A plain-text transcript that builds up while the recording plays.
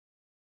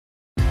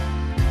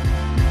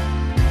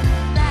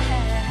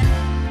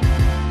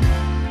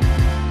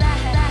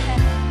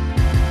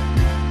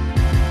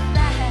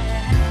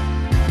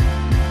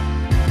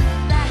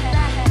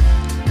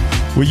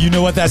Well, you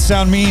know what that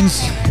sound means.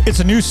 It's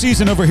a new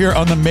season over here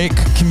on the Make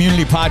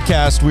Community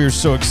Podcast. We are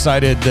so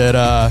excited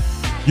that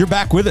you're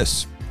back with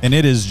us. And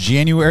it is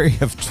January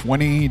of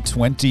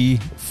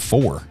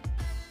 2024.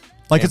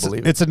 Like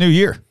it's a new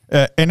year.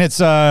 And it's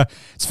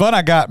fun.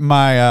 I got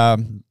my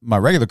my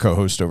regular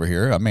co-host over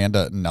here,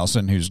 Amanda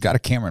Nelson, who's got a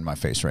camera in my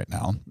face right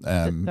now.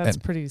 That's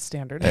pretty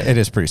standard. It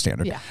is pretty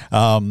standard. Yeah.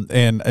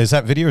 And is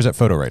that video or is that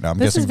photo right now? I'm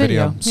guessing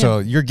video. Yeah. So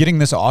you're getting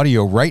this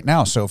audio right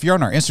now. So if you're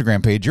on our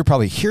Instagram page, you're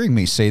probably hearing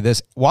me say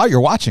this while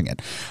you're watching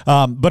it.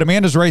 But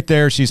Amanda's right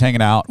there. She's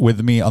hanging out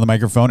with me on the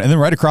microphone. And then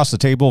right across the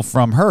table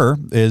from her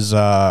is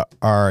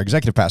our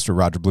executive pastor,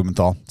 Roger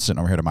Blumenthal, sitting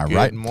over here to my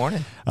right. Good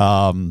morning.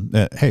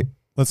 Hey,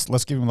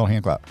 let's give him a little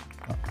hand clap.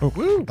 Oh,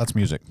 woo. That's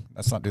music.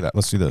 Let's not do that.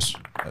 Let's do this.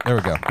 There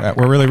we go.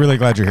 We're really, really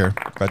glad you're here.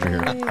 Glad you're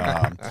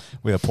here.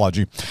 We applaud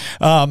you.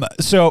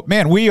 So,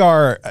 man, we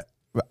are.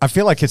 I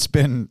feel like it's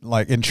been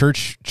like in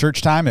church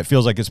time. It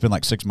feels like it's been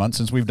like 6 months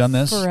since we've done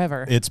this.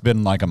 Forever. It's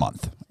been like a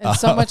month. And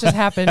so much has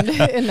happened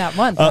in that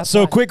month.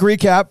 Quick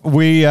recap.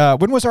 We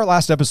when was our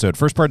last episode?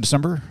 First part of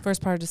December.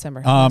 First part of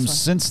December.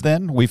 Since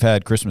then, we've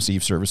had Christmas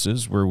Eve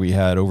services where we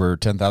had over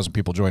 10,000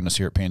 people join us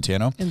here at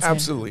Pantano. Insane.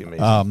 Absolutely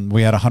amazing.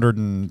 We had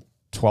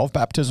 112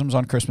 baptisms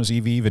on Christmas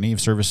Eve and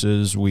Eve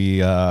services.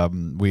 We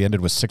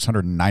ended with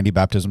 690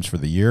 baptisms for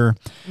the year.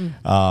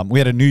 We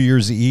had a New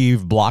Year's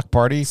Eve block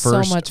party.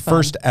 So much fun.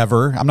 First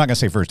ever. I'm not going to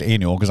say first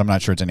annual because I'm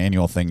not sure it's an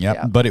annual thing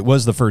yet, but it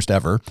was the first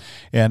ever.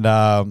 And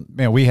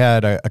man, we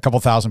had a couple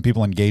thousand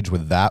people engage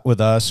with that with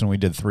us, and we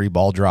did 3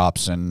 ball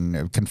drops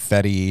and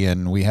confetti,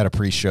 and we had a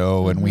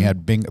pre-show, and we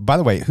had bingo. By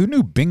the way, who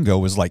knew bingo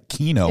was like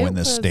Keno in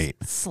this state?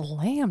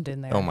 Slammed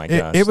in there. Oh my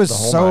gosh. It was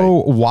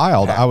so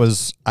wild.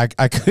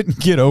 I couldn't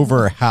get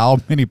over how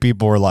many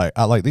people were like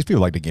these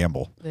people like to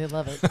gamble. They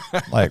love it.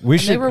 Like we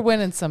should. They were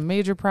winning some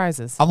major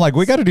prizes. I'm like,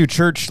 we got to do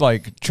church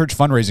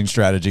fundraising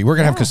strategy. We're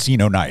gonna have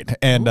casino night,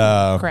 and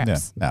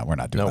craps. no, we're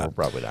not doing that. We're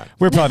probably not.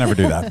 We'll probably never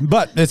do that,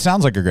 but it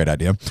sounds like a great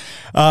idea.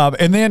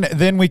 And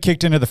then we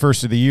kicked into the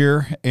first of the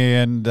year,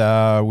 and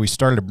we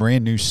started a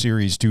brand new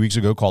series 2 weeks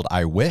ago called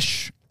I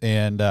Wish.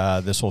 And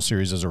this whole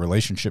series is a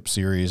relationship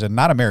series and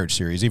not a marriage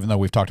series, even though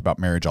we've talked about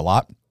marriage a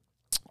lot.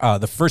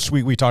 The first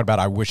week we talked about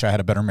I wish I had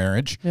a better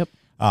marriage. Yep.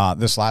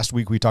 This last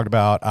week we talked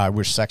about I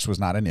wish sex was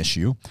not an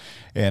issue,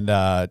 and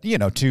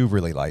 2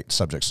 really light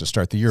subjects to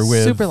start the year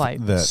with. Super light.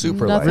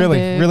 Super Nothing light. Really,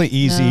 big, really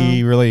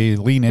easy. no. Really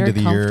lean into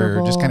the year.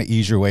 comfortable. Just kind of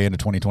ease your way into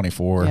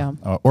 2024.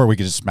 Yeah. Or we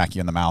could just smack you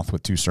in the mouth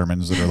with 2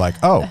 sermons that are like,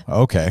 oh,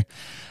 okay.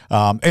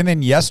 And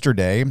then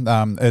yesterday,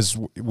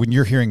 when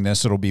you're hearing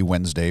this, it'll be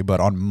Wednesday,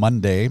 but on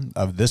Monday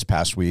of this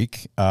past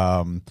week,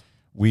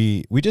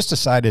 we just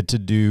decided to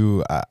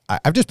do.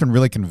 I've just been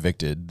really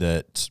convicted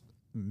that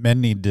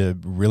men need to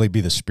really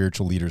be the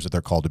spiritual leaders that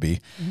they're called to be.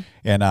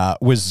 And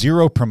with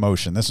zero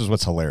promotion, this is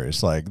what's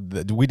hilarious. Like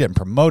we didn't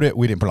promote it.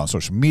 We didn't put it on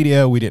social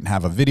media. We didn't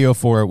have a video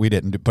for it. We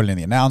didn't put it in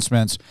the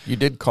announcements. You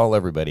did call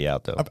everybody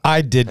out, though.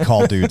 I did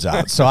call dudes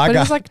out. So But it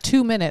was like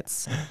 2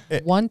 minutes,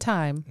 one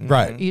time,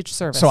 right. each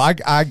service. So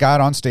I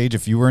got on stage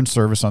if you were in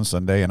service on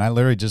Sunday, and I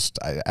literally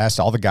I asked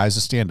all the guys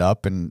to stand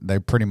up, and they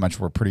pretty much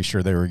were pretty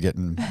sure they were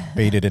getting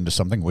baited into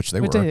something, which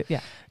they were.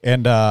 Yeah.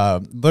 And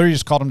literally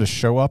just called them to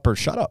show up or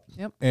shut up.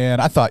 Yep.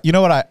 And I thought, you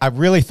know what? I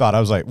really thought, I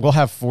was like, we'll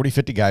have 40,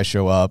 50 guys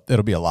show up.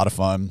 It'll be a lot of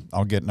fun.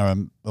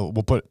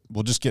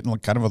 We'll just get in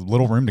kind of a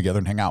little room together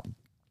and hang out.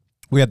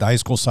 We had the high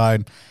school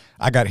side.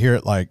 I got here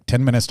at like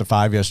 10 minutes to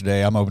 5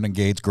 yesterday. I'm opening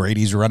gates.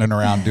 Grady's running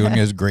around doing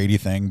his Grady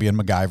thing, being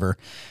MacGyver.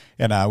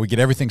 And we get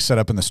everything set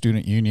up in the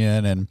student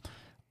union. And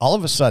all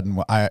of a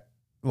sudden,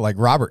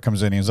 Robert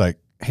comes in and he's like,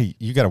 hey,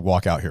 you got to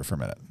walk out here for a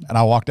minute. And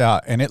I walked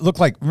out, and it looked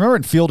like, remember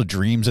in Field of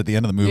Dreams at the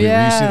end of the movie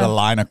where you see the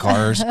line of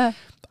cars?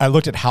 I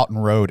looked at Houghton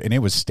Road, and it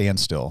was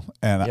standstill.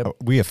 And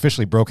we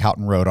officially broke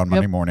Houghton Road on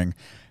Monday morning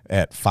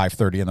at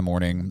 5:30 in the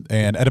morning.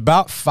 And at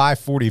about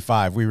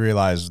 5:45, we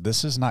realized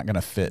this is not going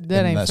to fit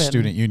in the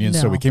student union. No.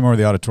 So we came over to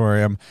the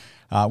auditorium.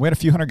 We had a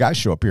few hundred guys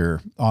show up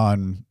here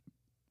on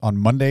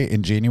Monday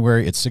in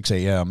January at 6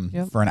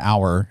 a.m. for an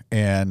hour.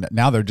 And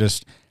now they're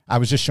just... I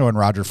was just showing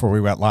Roger before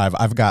we went live.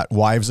 I've got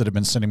wives that have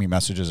been sending me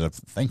messages of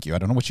thank you. I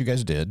don't know what you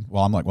guys did.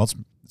 Well, I'm like, well,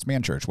 it's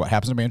man church. What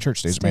happens in man church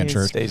stays in man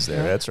church. Stays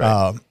there. That's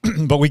right.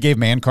 But we gave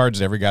man cards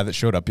to every guy that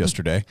showed up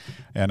yesterday.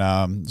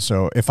 And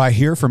so if I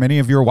hear from any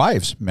of your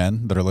wives,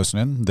 men that are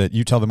listening, that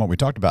you tell them what we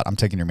talked about, I'm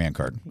taking your man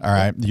card. All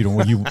right.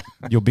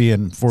 You'll be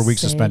in 4-week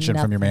suspension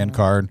from your man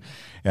card.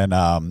 And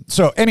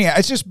so anyhow,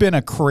 it's just been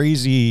a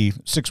crazy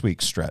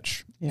 6-week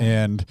stretch. Yeah.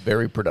 And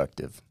very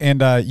productive. And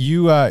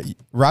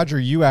Roger,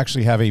 you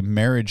actually have a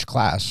marriage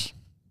class.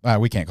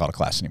 We can't call it a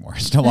class anymore.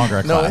 It's no longer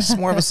a class. No, it's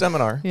more of a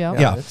seminar.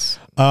 Yeah.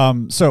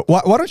 So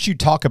why don't you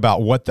talk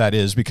about what that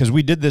is? Because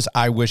we did this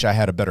I Wish I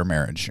Had a Better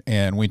Marriage.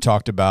 And we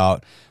talked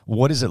about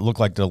what does it look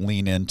like to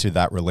lean into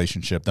that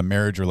relationship, the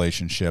marriage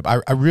relationship.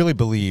 I really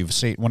believe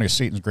one of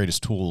Satan's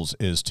greatest tools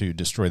is to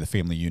destroy the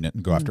family unit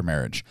and go after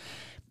marriage.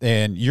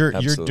 And you're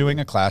doing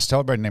a class. Tell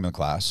everybody the name of the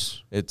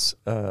class. It's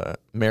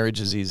Marriage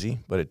is Easy,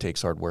 but it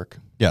takes hard work.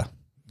 Yeah.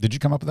 Did you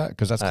come up with that?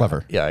 Because that's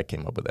clever. Yeah, I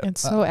came up with that.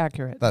 It's so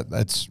accurate.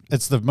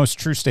 It's the most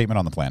true statement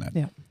on the planet.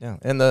 Yeah. Yeah,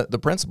 and the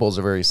principles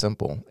are very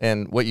simple.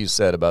 And what you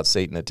said about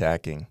Satan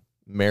attacking,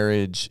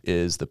 marriage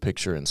is the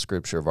picture in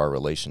Scripture of our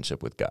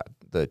relationship with God.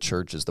 The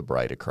church is the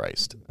bride of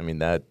Christ. I mean,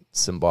 that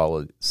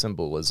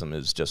symbolism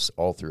is just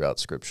all throughout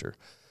Scripture.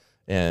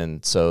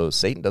 And so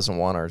Satan doesn't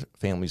want our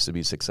families to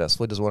be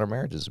successful. He doesn't want our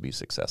marriages to be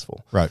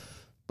successful. Right.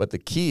 But the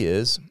key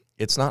is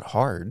it's not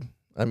hard.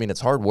 I mean,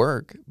 it's hard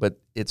work, but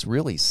it's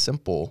really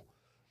simple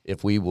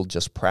if we will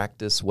just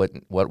practice what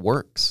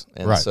works.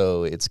 And right.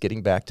 so it's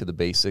getting back to the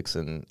basics,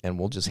 and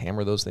we'll just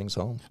hammer those things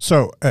home.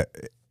 So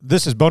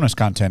this is bonus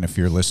content if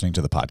you're listening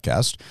to the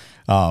podcast.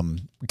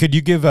 Could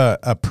you give a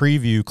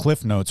preview,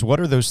 Cliff Notes? What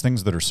are those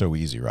things that are so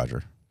easy,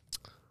 Roger?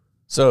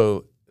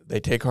 So they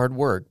take hard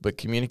work, but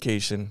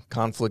communication,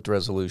 conflict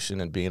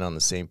resolution, and being on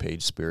the same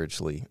page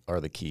spiritually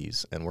are the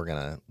keys. And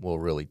we'll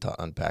really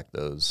unpack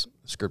those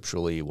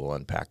scripturally. We'll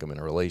unpack them in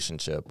a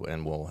relationship,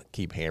 and we'll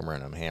keep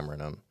hammering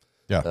them.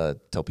 Yeah.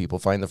 Till people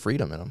find the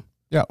freedom in them.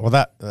 Yeah, well,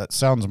 that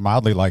sounds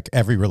mildly like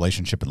every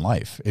relationship in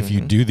life. If you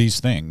do these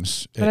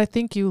things. But I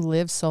think you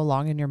live so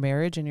long in your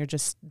marriage and you're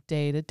just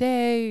day to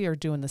day, you're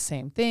doing the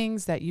same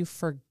things that you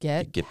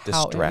forget. You get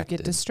how distracted. you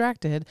get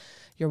distracted.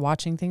 You're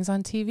watching things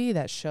on TV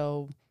that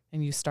show,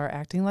 and you start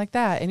acting like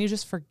that, and you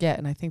just forget.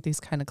 And I think these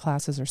kind of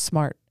classes are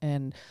smart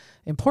and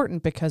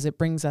important because it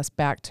brings us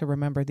back to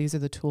remember these are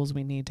the tools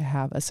we need to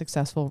have a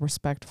successful,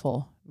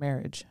 respectful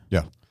marriage.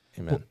 Yeah.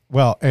 Amen.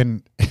 Well,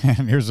 and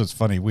here's what's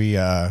funny. We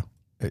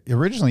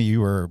originally you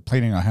were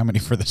planning on how many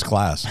for this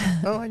class?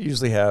 Oh, I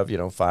usually have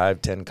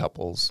 5-10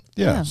 couples.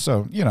 Yeah.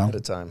 So at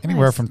a time.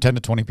 Anywhere Nice. from 10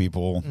 to 20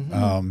 people.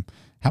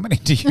 How many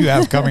do you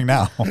have coming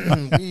now?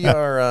 We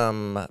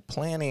are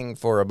planning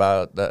for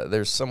about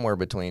there's somewhere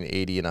between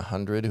 80 and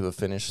 100 who have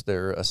finished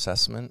their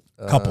assessment.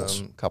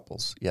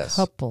 Couples, yes.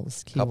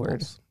 Couples,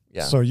 keyword. Couples.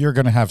 Yeah. So you're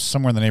going to have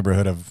somewhere in the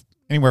neighborhood of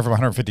anywhere from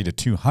 150 to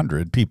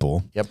 200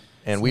 people. Yep.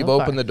 And So we've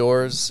far. opened the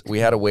doors. We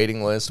had a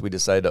waiting list. We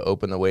decided to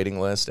open the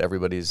waiting list.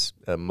 Everybody's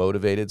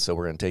motivated, so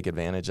we're going to take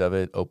advantage of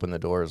it, open the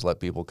doors,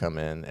 let people come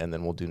in, and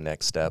then we'll do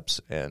next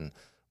steps and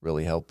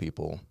really help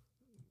people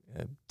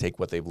take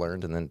what they've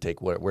learned and then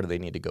take where do they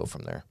need to go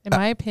from there. In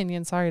my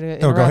opinion, sorry to go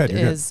ahead, interrupt,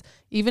 you're good. is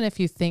even if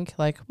you think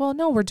like, well,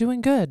 no, we're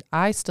doing good,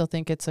 I still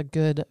think it's a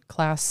good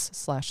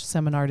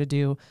class/seminar to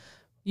do.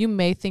 You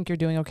may think you're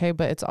doing okay,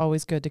 but it's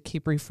always good to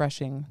keep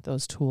refreshing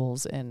those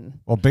tools. And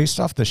Well, based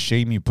off the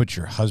shame you put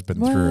your husband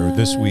through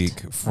this What?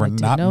 week for I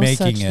did not no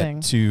making such it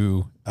thing.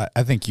 to,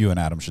 I think you and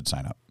Adam should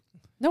sign up.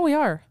 no, we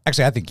are.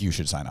 Actually, I think you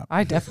should sign up.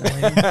 I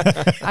definitely.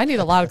 I need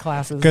a lot of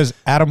classes. Because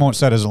Adam won't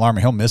set his alarm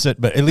and he'll miss it,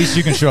 but at least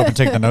you can show up and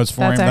take the notes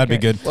for him. That's That'd be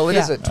accurate. good. Well, it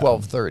is Yeah. at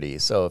 12:30,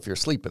 so if you're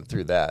sleeping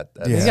through that,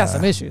 that's, He's Yeah. got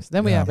some issues.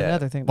 Then we have Yeah.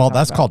 another thing. To Well, talk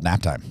that's about. called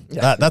nap time.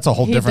 Yeah. That's a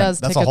whole He different. does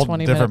That's take a whole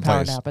 20-minute different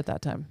power place. nap at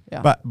that time.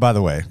 Yeah. But by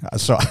the way,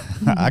 so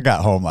I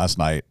got home last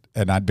night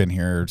and I'd been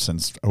here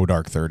since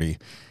dark 30,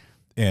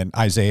 and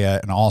Isaiah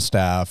and all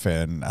staff,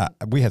 and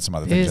we had some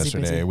other things Busy,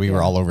 yesterday. busy, We were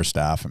yeah. all over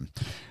staff, and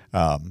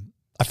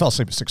I fell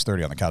asleep at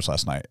 6:30 on the couch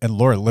last night, and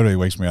Laura literally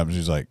wakes me up and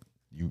she's like,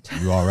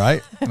 "You all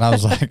right?" And I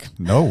was like,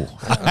 "No,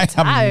 I am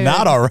tired."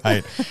 not all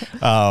right."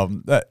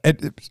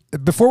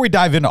 Before we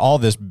dive into all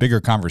this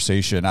bigger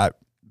conversation,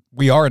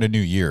 we are in a new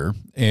year,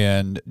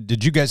 and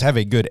did you guys have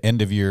a good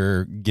end of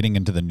year getting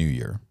into the new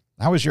year?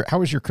 How was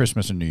your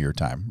Christmas and New Year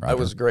time, Roger? That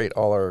was great.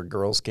 All our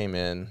girls came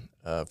in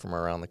from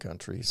around the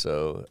country,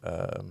 so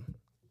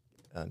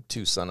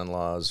 2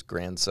 son-in-laws,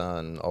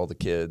 grandson, all the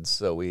kids.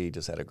 So we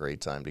just had a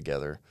great time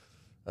together,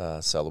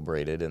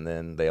 celebrated, and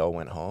then they all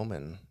went home,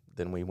 and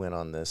then we went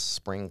on this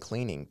spring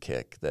cleaning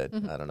kick that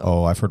I don't know.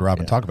 Oh, I've heard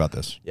Robin talk about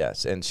this.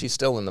 Yes, and she's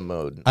still in the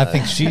mode. I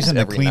think she's in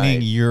the every cleaning.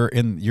 night. You're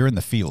in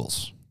the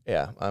feels.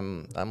 Yeah,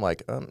 I'm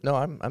like, no,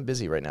 I'm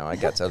busy right now. I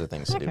got other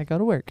things to I do. go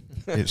to work.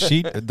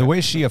 The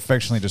way she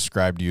affectionately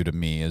described you to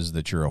me is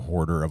that you're a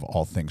hoarder of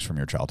all things from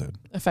your childhood.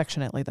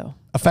 Affectionately, though.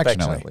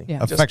 Affectionately. Yeah.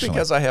 Just Affectionately.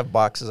 because I have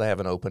boxes I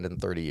haven't opened in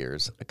 30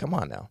 years. Come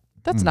on now.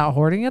 That's not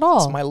hoarding at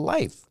all. It's my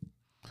life.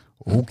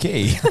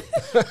 Okay.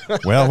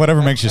 Well,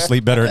 whatever makes you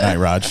sleep better at night,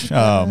 Raj.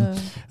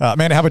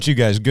 Amanda, how about you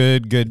guys?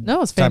 Good. No, it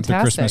was time for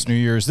fantastic. Christmas, New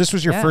Year's. This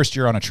was your Yeah. first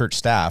year on a church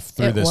staff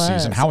through It this was.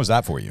 season. How was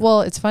that for you?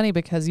 Well, it's funny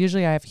because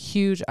usually I have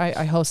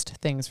I host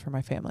things for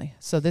my family.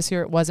 So this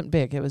year it wasn't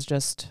big. It was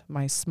just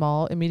my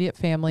small immediate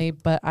family,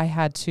 but I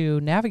had to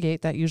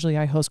navigate that. Usually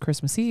I host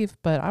Christmas Eve,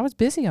 but I was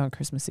busy on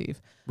Christmas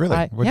Eve.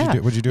 Really?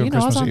 What'd you do on I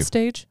was Christmas on Eve?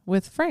 stage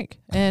with Frank,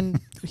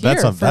 and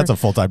That's a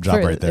full-time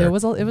job right there.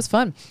 It was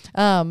fun.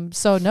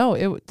 So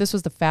no, this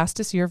was the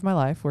fastest year of my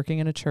life working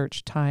in a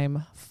church.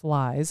 Time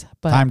flies,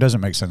 but Time doesn't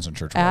make sense in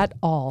church world. at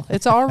all.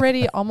 It's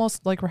already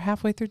almost like we're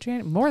halfway through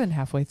January, more than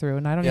halfway through,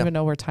 and I don't Yeah. even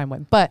know where time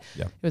went. But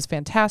Yeah. it was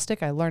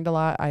fantastic. I learned a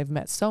lot. I've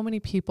met so many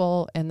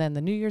people, and then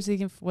the New Year's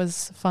Eve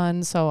was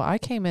fun. So I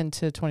came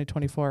into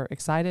 2024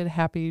 excited,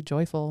 happy,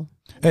 joyful.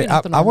 Hey, You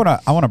know, the I norm.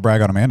 want to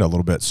brag on Amanda a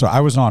little bit. So I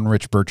was on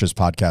Rich Birch's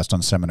podcast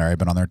on Seminary. I've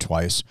been on there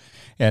twice,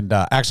 and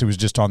actually was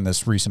just on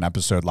this recent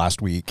episode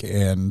last week.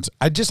 And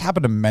I just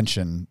happened to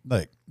mention,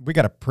 like, we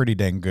got a pretty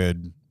dang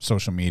good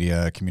social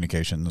media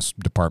communications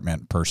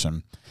department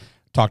person,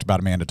 talked about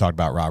Amanda, talked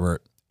about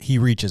Robert. He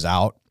reaches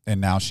out, and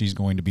now she's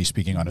going to be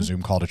speaking on a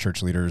Zoom call to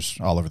church leaders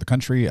all over the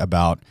country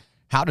about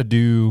how to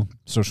do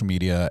social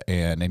media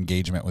and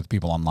engagement with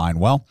people online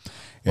well.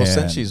 Well,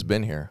 since she's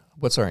been here,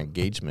 what's our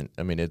engagement?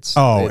 I mean, it's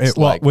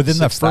like within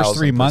the first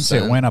 3 months,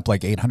 it 6,000%. went up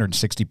like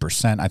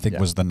 860%, I think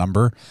was the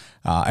number.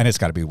 And it's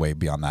got to be way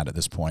beyond that at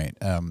this point.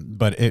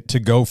 But to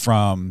go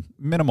from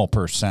minimal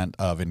percent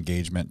of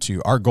engagement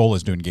to our goal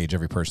is to engage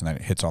every person that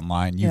hits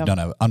online. You've done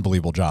an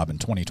unbelievable job in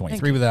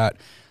 2023 with that.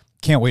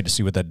 Can't wait to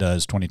see what that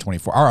does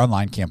 2024. Our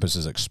online campus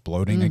is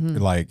exploding.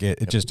 Like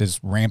it just is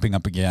ramping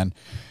up again.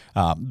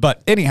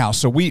 But anyhow,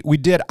 so we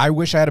did. I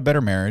wish I had a better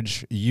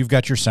marriage. You've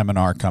got your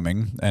seminar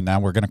coming, and now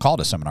we're going to call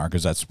it a seminar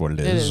because that's what it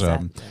is.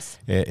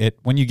 It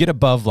when you get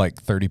above like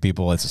 30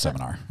 people, it's a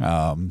seminar.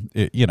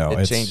 It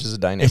changes the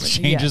dynamic. It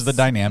changes the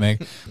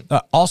dynamic.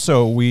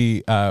 Also,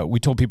 we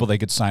told people they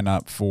could sign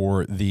up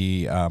for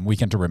the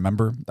Weekend to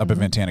Remember up at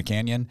Ventana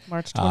Canyon,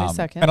 March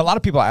 22nd. and a lot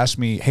of people ask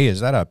me, "Hey, is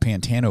that a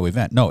Pantano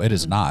event?" No, it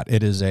is not.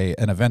 It is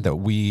an event that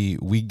we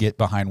get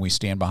behind, we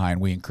stand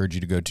behind, we encourage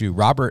you to go to.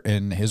 Robert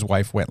and his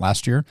wife went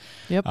last year.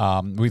 Yep.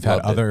 We've had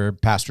other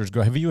pastors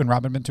go. Have you and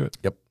Robin been to it?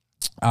 Yep.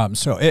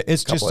 So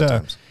it's just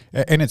times.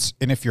 and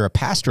if you're a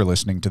pastor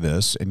listening to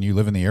this and you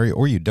live in the area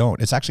or you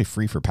don't, it's actually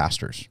free for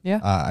pastors.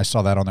 Yeah. I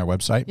saw that on their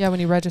website. Yeah, when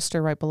you register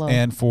right below.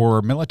 And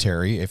for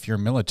military, if you're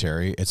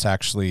military, it's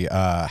actually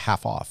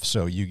half off.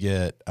 So you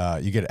get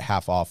it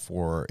half off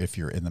for if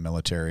you're in the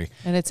military.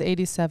 And it's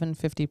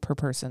 $87.50 per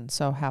person,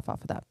 so half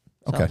off of that.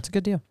 So Okay. it's a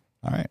good deal.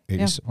 All right.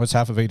 What's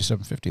half of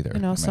 $87.50 there?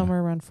 You know, Amanda?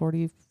 somewhere around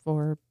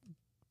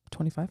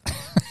 44.25.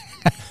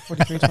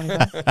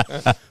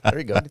 43.25. There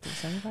you go.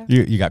 43.75.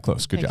 You got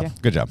close. Good Thank job.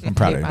 you. Good job. I'm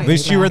proud of you. I At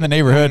least hate you were math. in the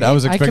neighborhood. I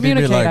was I expecting you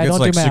to be communicate. like, I it's don't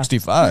like do math.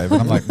 65.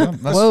 And I'm like, no,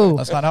 Whoa.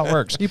 that's not how it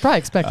works. You probably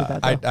expected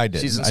that, though. I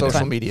did. She's in I did.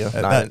 social media,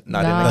 not No,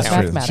 in That's it's true.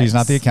 accounting. mathematics. She's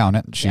not the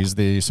accountant. She's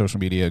the social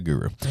media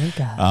guru. Thank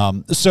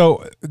God.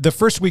 So the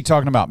first week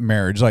talking about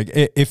marriage, like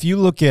if you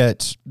look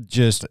at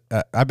just,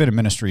 I've been in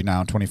ministry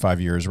now 25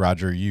 years.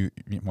 Roger, you've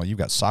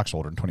got socks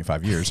older than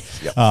 25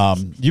 years. Yep. How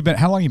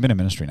long you been in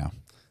ministry now?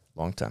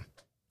 Long time.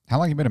 How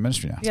long you been in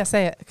ministry now? Yeah,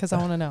 say it, because I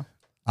want to know.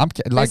 I'm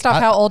Based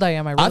off how old I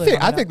am, I really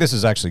I think this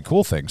is actually a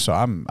cool thing. So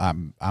I'm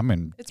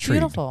intrigued. it's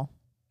beautiful.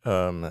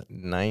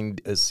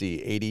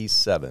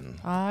 87.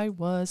 I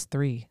was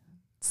 3.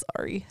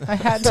 Sorry. I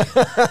had to.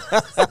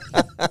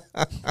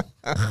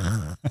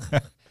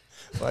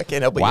 Well, I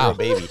can't help but Wow. you're a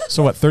baby.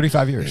 So what?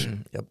 35 years.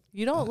 Yep.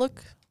 You don't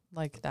look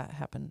like that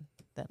happened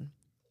then.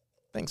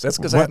 Thanks. That's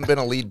because I What- haven't been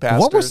a lead pastor.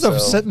 What was the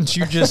so- sentence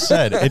you just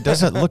said? It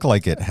doesn't look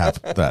like that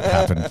happened.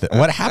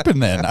 What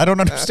happened then? I don't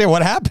understand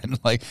what happened.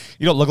 Like,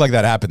 you don't look like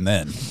that happened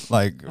then.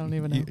 Like, I don't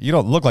even know. You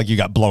don't look like you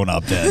got blown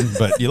up then,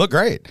 but you look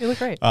great. You look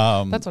great.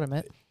 That's what I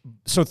meant.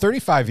 So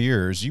 35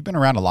 years, you've been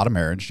around a lot of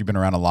marriage. You've been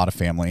around a lot of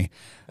family.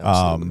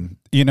 Absolutely.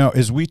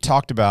 As we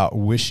talked about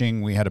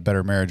wishing we had a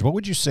better marriage, what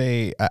would you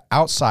say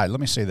outside, let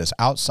me say this,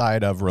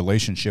 outside of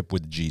relationship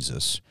with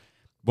Jesus,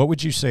 what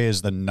would you say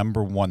is the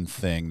number one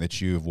thing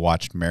that you've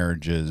watched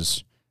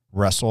marriages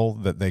wrestle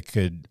that they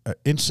could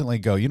instantly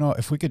go,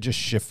 if we could just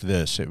shift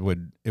this, it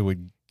would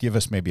give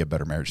us maybe a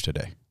better marriage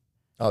today?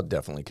 Oh,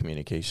 definitely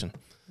communication.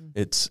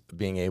 It's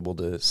being able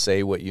to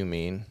say what you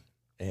mean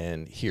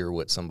and hear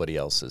what somebody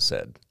else has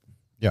said.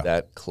 Yeah.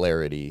 That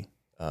clarity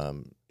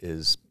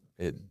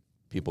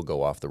people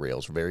go off the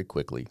rails very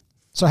quickly.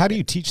 So how do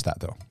you teach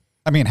that though?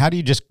 I mean, how do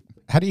you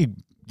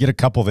get a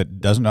couple that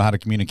doesn't know how to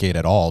communicate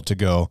at all to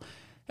go,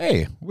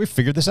 hey, we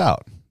figured this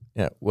out?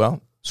 Yeah,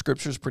 well,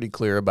 Scripture's pretty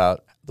clear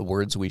about the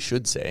words we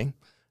should say,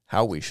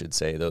 how we should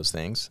say those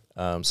things.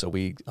 So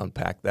we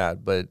unpack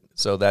that. But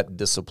so that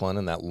discipline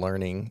and that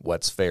learning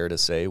what's fair to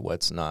say,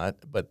 what's not,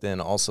 but then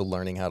also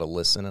learning how to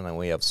listen. And then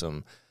we have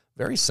some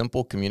very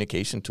simple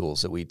communication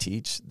tools that we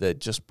teach that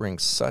just bring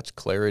such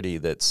clarity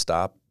that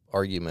stop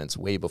arguments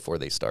way before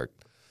they start.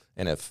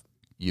 And if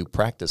you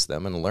practice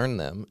them and learn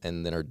them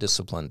and then are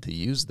disciplined to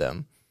use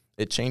them,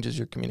 it changes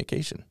your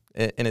communication.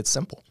 And it's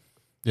simple.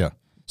 Yeah.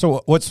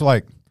 So what's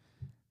like,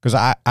 because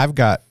I've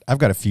got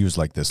a fuse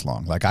like this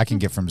long. Like I can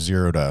get from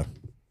 0 to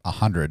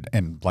 100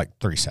 in like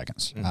 3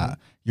 seconds.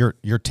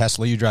 Your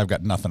Tesla you drive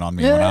got nothing on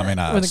me when I'm in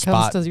a when it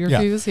spot. comes to your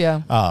fuse,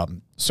 yeah.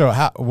 So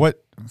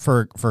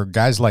for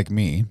guys like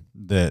me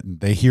that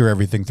they hear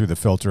everything through the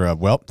filter of,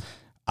 well,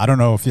 I don't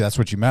know if that's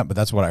what you meant, but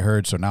that's what I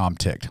heard. So now I'm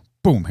ticked.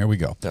 Boom, here we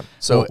go. Yeah.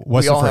 So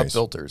what's we the all have phrase?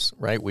 filters,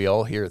 right? We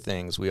all hear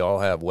things. We all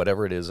have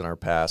whatever it is in our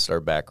past,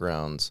 our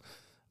backgrounds,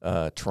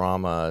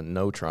 trauma,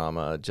 no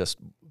trauma, just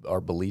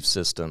our belief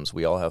systems.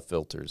 We all have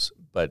filters,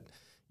 but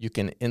you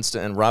can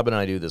and Rob and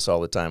I do this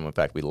all the time. In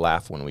fact, we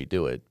laugh when we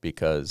do it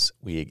because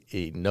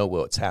we know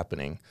what's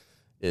happening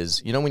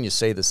is, when you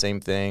say the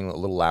same thing a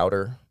little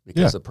louder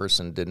because the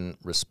person didn't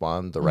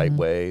respond the right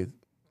way,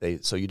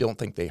 so you don't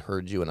think they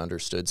heard you and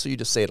understood. So you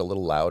just say it a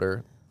little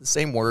louder, the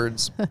same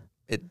words.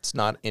 It's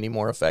not any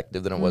more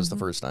effective than it was the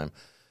first time.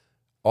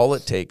 All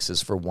it takes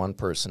is for one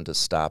person to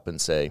stop and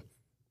say,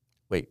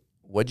 wait,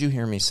 what'd you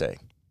hear me say?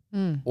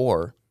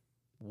 Or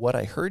what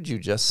I heard you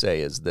just say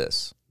is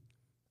this.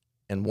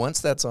 And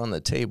once that's on the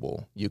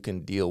table, you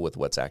can deal with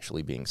what's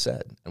actually being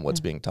said and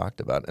what's being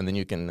talked about. And then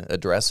you can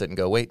address it and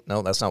go, wait,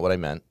 no, that's not what I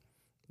meant.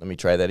 Let me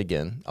try that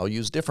again. I'll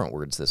use different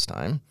words this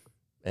time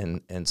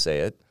and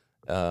say it.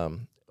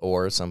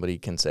 Or somebody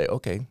can say,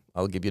 okay,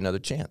 I'll give you another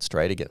chance.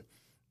 Try it again.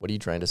 What are you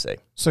trying to say?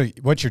 So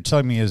what you're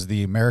telling me is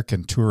the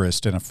American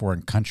tourist in a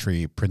foreign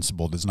country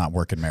principle does not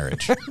work in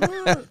marriage.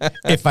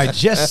 If I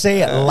just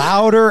say it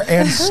louder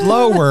and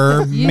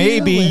slower,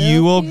 maybe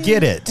you will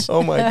get it.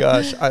 Oh my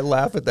gosh, I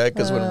laugh at that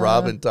because when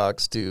Robin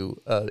talks to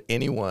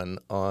anyone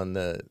on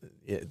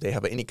they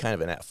have any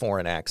kind of a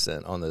foreign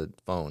accent on the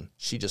phone,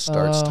 she just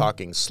starts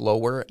talking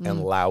slower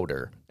and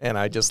louder. And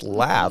I just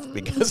laugh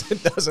because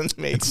it doesn't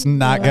make It's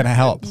not going to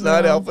help. It's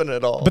not helping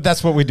at all. But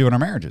that's what we do in our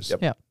marriages.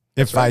 Yep. Yeah.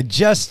 If I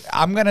just,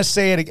 I'm going to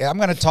say it again, I'm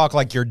going to talk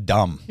like you're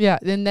dumb. Yeah.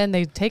 And then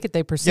they take it,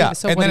 they perceive Yeah. it.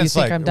 So and what then do you it's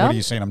think like, I'm dumb? what are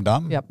you saying? I'm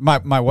dumb? Yep.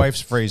 My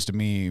wife's phrase to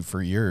me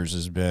for years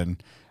has been,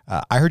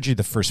 I heard you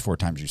the first 4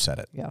 times you said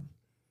it. Yeah.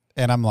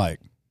 And I'm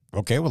like,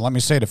 okay, well, let me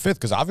say it a fifth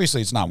because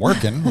obviously it's not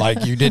working.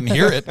 Like you didn't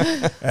hear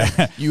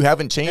it. You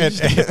haven't changed.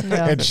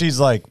 And she's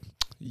like,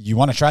 you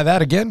want to try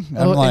that again? And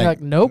I'm And you're like,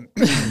 like, nope.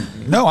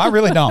 no, I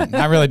really don't.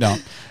 I really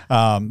don't.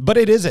 But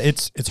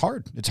it's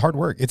hard. It's hard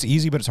work. It's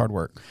easy, but it's hard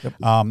work. Yep.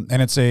 And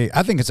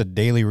I think it's a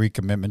daily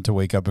recommitment to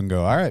wake up and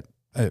go, all right,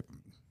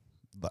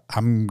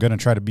 I'm going to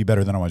try to be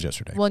better than I was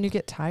yesterday. Well, and you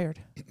get tired,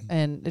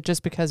 and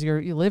just because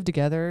you live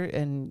together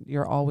and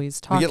you're always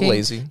You talking, get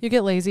lazy. You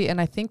get lazy,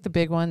 and I think the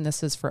big one,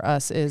 this is for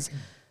us, is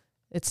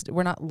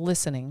we're not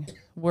listening.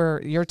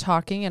 You're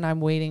talking, and I'm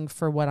waiting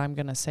for what I'm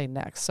going to say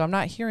next. So I'm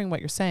not hearing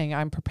what you're saying.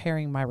 I'm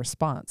preparing my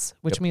response,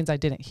 which means I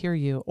didn't hear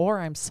you, or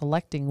I'm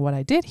selecting what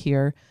I did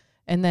hear,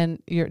 and then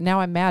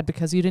now I'm mad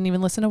because you didn't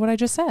even listen to what I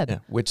just said. Yeah,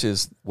 which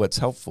is what's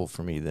helpful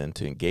for me then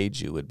to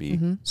engage you would be,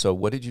 so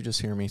what did you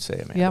just hear me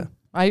say, Amanda?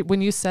 Yeah.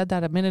 When you said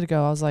that a minute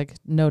ago, I was like,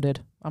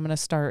 noted. I'm going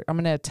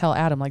to tell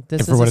Adam, like,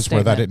 this And is for what a it's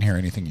worth, statement. I didn't hear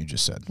anything you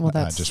just said. Well,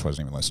 I just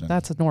wasn't even listening.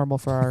 That's normal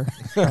for our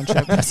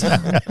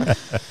friendship.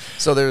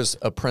 So there's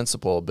a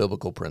principle, a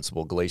biblical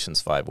principle.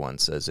 Galatians 5:1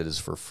 says it is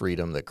for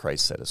freedom that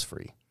Christ set us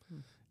free.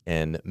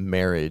 And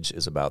marriage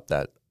is about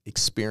that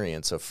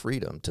experience of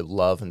freedom to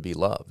love and be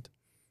loved.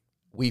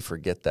 We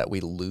forget that. We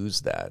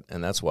lose that.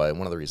 And that's why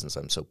one of the reasons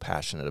I'm so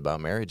passionate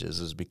about marriages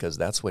is because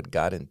that's what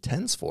God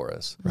intends for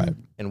us. Right.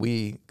 And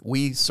we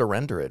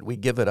surrender it. We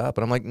give it up.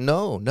 And I'm like,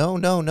 no.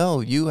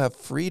 You have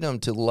freedom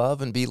to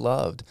love and be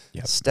loved.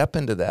 Yep. Step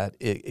into that,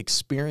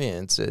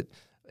 experience it,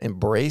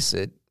 embrace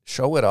it,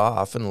 show it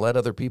off, and let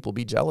other people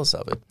be jealous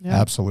of it. Yeah.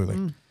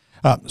 Absolutely.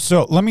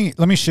 So let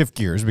me shift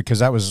gears because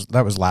that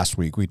was last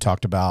week. We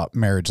talked about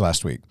marriage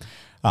last week.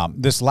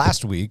 This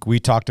last week, we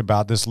talked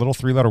about this little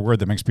 3-letter word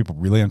that makes people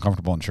really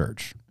uncomfortable in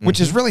church,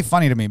 which is really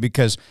funny to me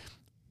because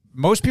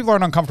most people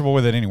aren't uncomfortable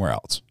with it anywhere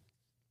else.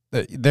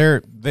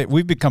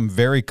 We've become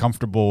very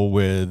comfortable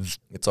with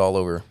It's all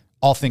over.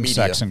 all things Media.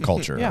 sex and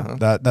culture.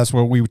 Yeah. That's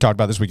what we talked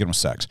about this weekend was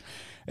sex.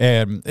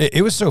 And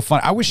it was so fun.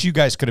 I wish you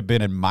guys could have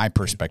been in my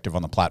perspective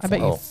on the I platform.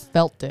 bet you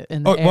felt it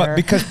in the air. Well,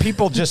 because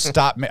people just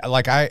stopped.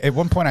 At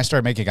one point, I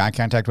started making eye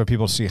contact with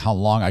people to see how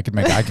long I could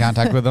make eye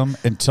contact with them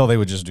until they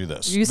would just do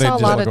this. You They'd saw a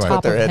just lot look of away.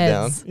 top their of head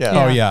heads. down.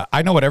 Yeah. Oh yeah,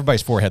 I know what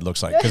everybody's forehead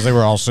looks like because they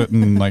were all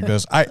sitting like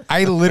this.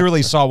 I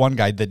literally saw one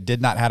guy that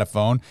did not have a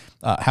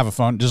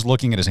phone, just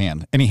looking at his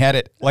hand, and he had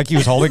it like he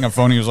was holding a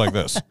phone. He was like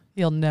this,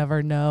 You'll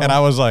never know. and I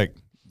was like,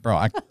 bro,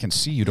 I can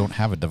see you don't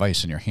have a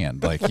device in your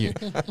hand. Like you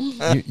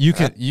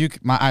can.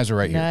 My eyes are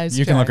right here. Nice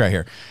You can look try.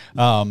 right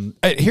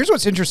here. Here's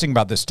what's interesting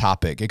about this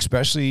topic,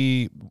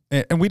 especially,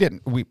 and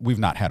we've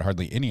not had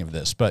hardly any of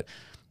this, but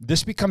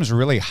this becomes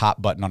really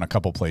hot button on a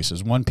couple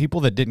places. One,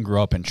 people that didn't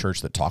grow up in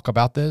church that talk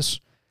about this,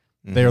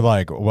 they're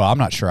like, well, I'm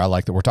not sure I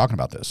like that we're talking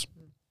about this.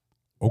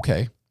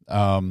 Okay.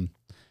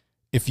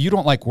 If you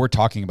don't like we're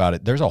talking about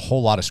it, there's a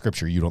whole lot of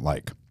scripture you don't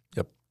like.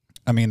 Yep.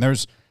 I mean,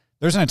 there's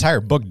an entire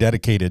book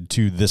dedicated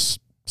to this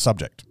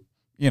subject.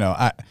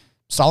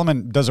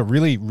 Solomon does a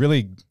really,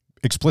 really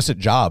explicit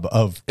job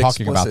of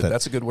talking about that.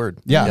 That's a good word.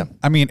 Yeah.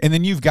 I mean, and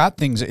then you've got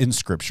things in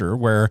scripture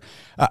where,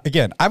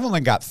 again, I've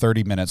only got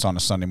 30 minutes on a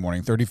Sunday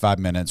morning, 35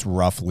 minutes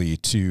roughly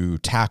to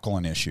tackle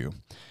an issue.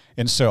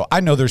 And so I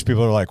know there's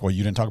people who are like, well,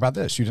 you didn't talk about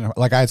this. You didn't,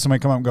 like I had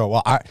somebody come up and go,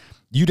 well,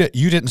 you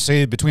didn't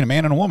say between a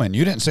man and a woman.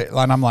 You didn't say,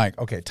 and I'm like,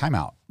 okay, time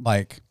out.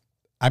 Like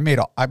I made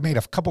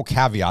a couple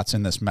caveats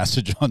in this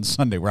message on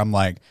Sunday where I'm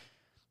like,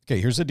 okay,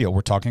 here's the deal.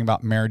 We're talking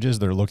about marriages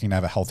that are looking to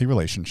have a healthy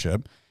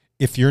relationship.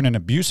 If you're in an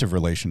abusive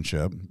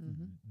relationship,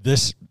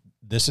 this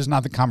is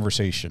not the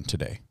conversation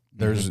today.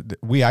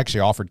 We actually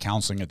offered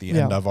counseling at the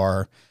end of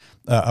our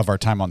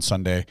time on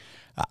Sunday.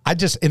 I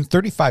just, in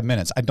 35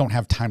 minutes, I don't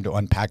have time to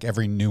unpack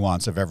every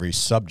nuance of every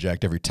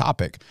subject, every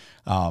topic.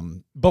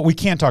 But we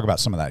can talk about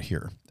some of that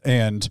here.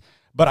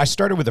 But I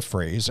started with a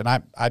phrase, and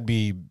I'd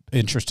be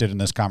interested in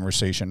this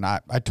conversation. I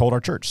told our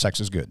church, sex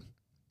is good.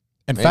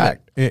 In Amen.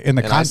 fact, in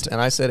the context,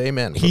 and I said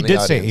amen. he from the did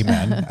say audience.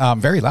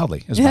 amen, very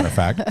loudly, as a matter of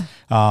fact.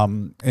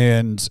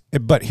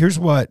 But here's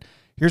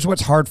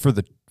what's hard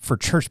for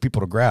church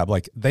people to grab.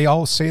 Like they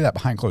all say that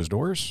behind closed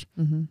doors.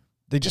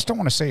 They just don't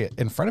want to say it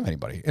in front of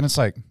anybody. And it's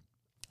like,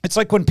 It's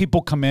like when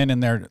people come in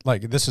and they're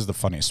like, this is the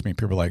funniest to me.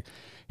 People are like,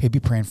 hey, be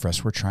praying for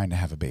us. We're trying to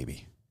have a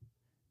baby.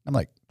 I'm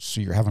like,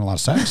 so you're having a lot of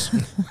sex?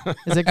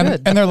 Is it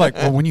good? And they're like,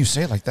 well, when you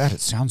say it like that, it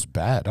sounds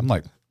bad. I'm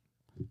like,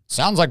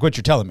 sounds like what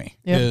you're telling me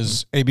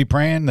is, hey, be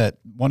praying that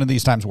one of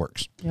these times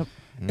works. Yep.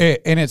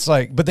 And it's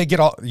like, but they get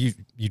all, you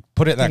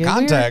put it in that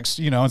context,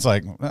 you know, it's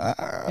like,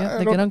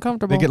 they get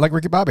uncomfortable. They get like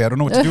Ricky Bobby. I don't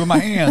know what to do with my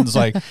hands.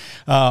 Like,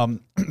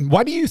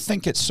 why do you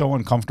think it's so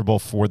uncomfortable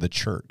for the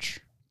church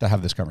to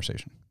have this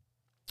conversation?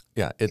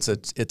 Yeah, it's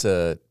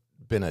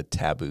been a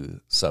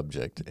taboo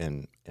subject,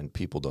 and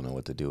people don't know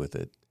what to do with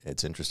it.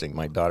 It's interesting.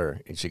 My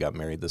daughter, she got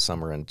married this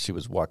summer, and she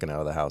was walking out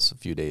of the house a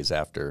few days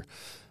after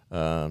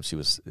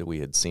we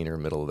had seen her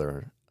middle of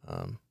their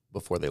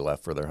before they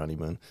left for their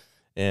honeymoon,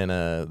 and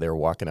they were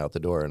walking out the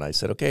door, and I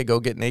said, "Okay, go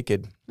get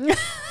naked."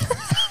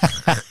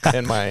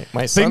 And my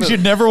son, things you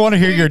never want to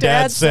hear your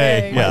dad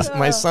say. Yeah.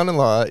 My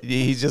son-in-law,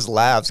 he just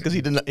laughs because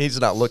he's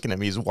not looking at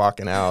me. He's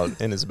walking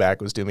out, and his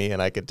back was to me,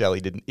 and I could tell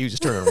he was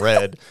just turning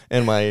red.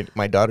 And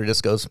my daughter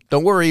just goes,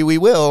 "Don't worry, we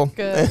will."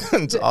 Good.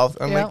 And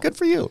I'm like, "Good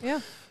for you." Yeah.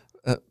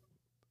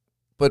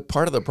 But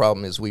part of the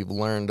problem is we've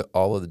learned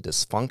all of the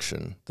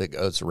dysfunction that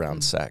goes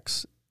around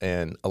sex,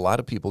 and a lot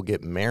of people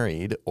get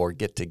married or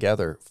get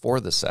together for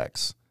the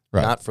sex.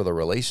 Right. Not for the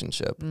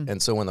relationship.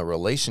 And so when the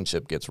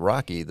relationship gets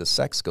rocky, the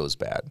sex goes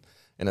bad.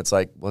 And it's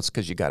like, well, it's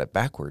because you got it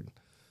backward.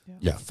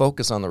 Yeah.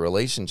 Focus on the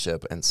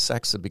relationship, and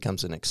sex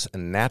becomes a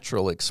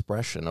natural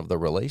expression of the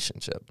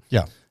relationship.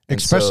 Yeah. And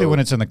especially when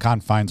it's in the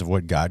confines of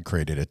what God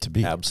created it to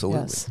be.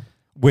 Absolutely. Yes.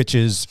 Which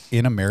is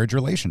in a marriage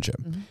relationship.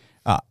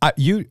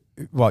 You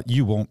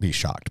won't be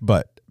shocked,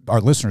 but our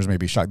listeners may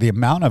be shocked. The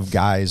amount of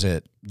guys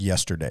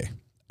yesterday,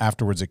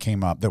 afterwards it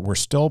came up, that were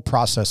still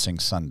processing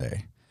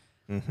Sunday.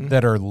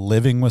 That are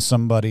living with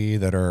somebody,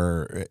 that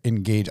are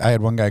engaged. I had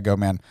one guy go,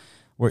 man,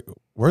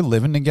 we're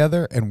living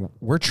together and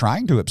we're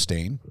trying to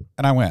abstain.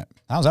 And I went,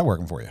 how's that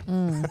working for you?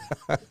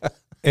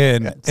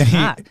 And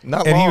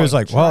he was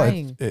like, well,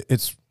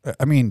 it's,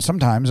 I mean,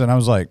 sometimes. And I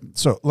was like,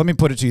 so let me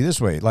put it to you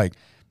this way. Like,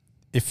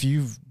 if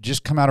you've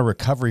just come out of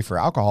recovery for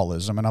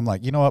alcoholism, and I'm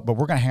like, you know what, but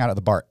we're going to hang out at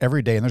the bar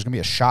every day and there's going to be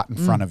a shot in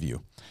front of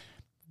you.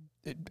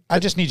 I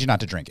just need you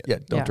not to drink it. Yeah,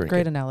 don't drink it.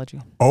 Great analogy.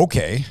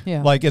 Okay.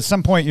 Yeah. Like at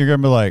some point you're going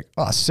to be like,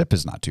 oh, a sip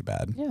is not too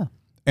bad. Yeah.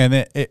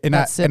 And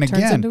sip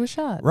turns into a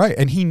shot. Right.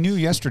 And he knew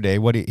yesterday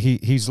what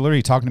he's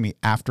literally talking to me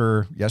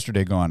after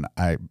yesterday going,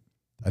 I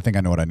think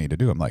I know what I need to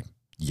do. I'm like,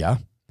 yeah.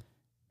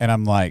 And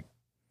I'm like,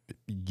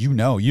 you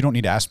don't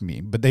need to ask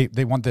me, but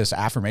they want this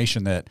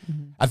affirmation that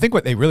I think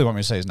what they really want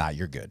me to say is, nah,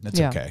 you're good. It's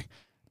okay.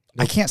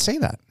 I can't say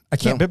that. I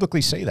can't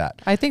biblically say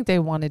that. I think they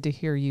wanted to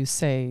hear you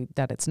say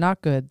that it's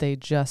not good.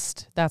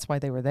 That's why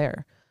they were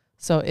there.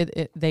 So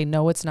they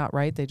know it's not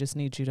right. They just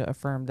need you to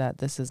affirm that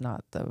this is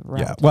not the route.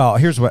 Yeah. Well,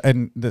 here's what,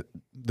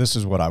 this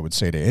is what I would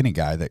say to any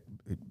guy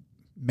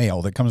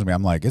male that comes to me.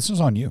 I'm like, this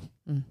is on you.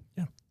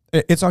 Yeah.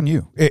 It's on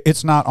you.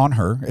 It's not on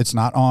her. It's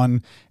not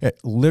on,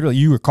 literally,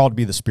 you were called to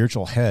be the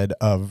spiritual head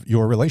of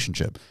your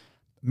relationship.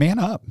 Man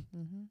up.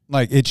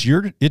 Like it's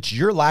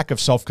your lack of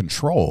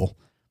self-control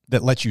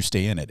that lets you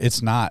stay in it.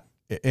 It's not,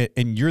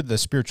 and you're the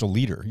spiritual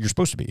leader. You're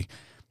supposed to be.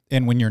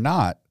 And when you're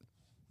not,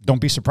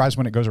 don't be surprised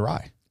when it goes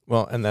awry.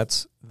 Well, and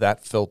that's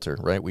that filter,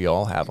 right? We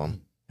all have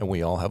them, and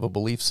we all have a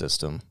belief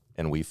system,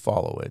 and we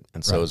follow it.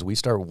 And so as we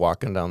start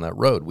walking down that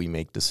road, we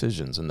make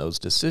decisions, and those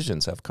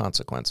decisions have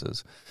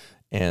consequences.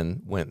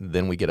 And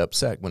then we get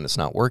upset when it's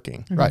not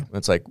working. Right.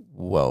 It's like,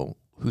 well,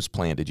 whose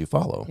plan did you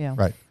follow? Yeah.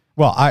 Right.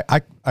 Well,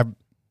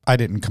 I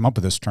didn't come up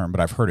with this term, but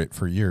I've heard it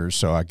for years,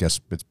 so I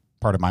guess it's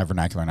part of my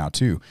vernacular now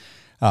too.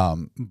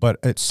 But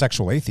it's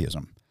sexual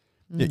atheism.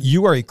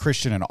 You are a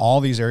Christian in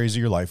all these areas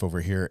of your life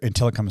over here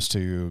until it comes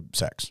to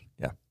sex.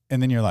 Yeah.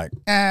 And then you're like,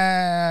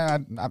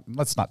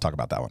 let's not talk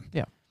about that one.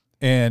 Yeah.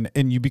 And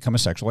you become a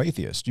sexual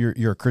atheist.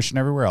 You're a Christian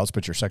everywhere else,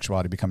 but your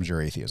sexuality becomes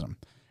your atheism.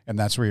 And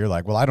that's where you're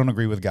like, well, I don't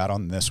agree with God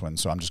on this one,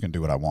 so I'm just going to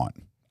do what I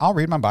want. I'll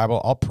read my Bible.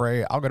 I'll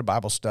pray. I'll go to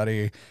Bible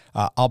study.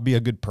 I'll be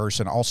a good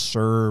person. I'll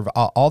serve.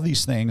 All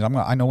these things.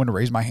 I know when to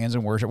raise my hands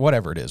in worship.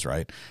 Whatever it is,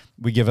 right?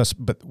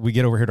 But we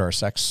get over here to our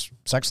sex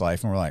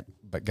life, and we're like,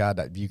 but God,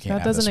 you can't.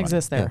 That doesn't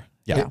exist there.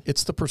 Yeah.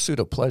 It's the pursuit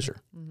of pleasure.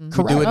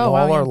 Mm-hmm. We do it in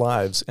all our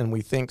lives, and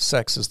we think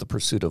sex is the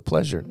pursuit of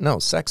pleasure. No,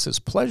 sex is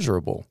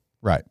pleasurable.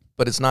 Right.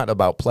 But it's not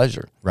about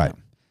pleasure. Right.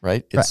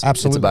 Right?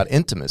 Absolutely. It's about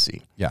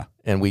intimacy. Yeah.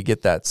 And we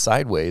get that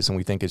sideways, and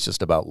we think it's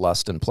just about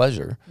lust and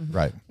pleasure.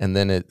 Right. And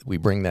then we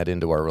bring that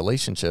into our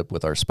relationship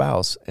with our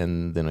spouse,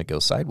 and then it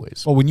goes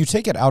sideways. Well, when you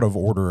take it out of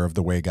order of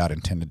the way God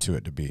intended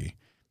it to be,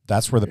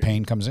 that's where the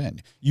pain comes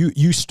in.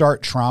 You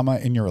start trauma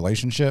in your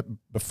relationship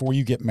before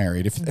you get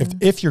married.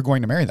 If you're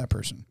going to marry that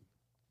person,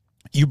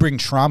 you bring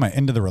trauma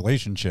into the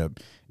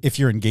relationship if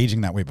you're engaging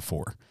that way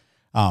before.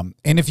 And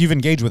if you've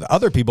engaged with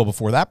other people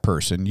before that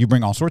person, you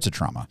bring all sorts of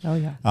trauma. Oh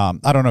yeah.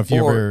 I don't know if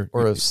you ever,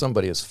 or if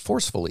somebody is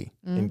forcefully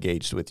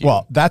engaged with you.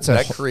 Well,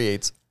 that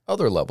creates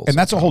other levels, and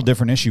that's a whole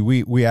different issue.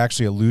 We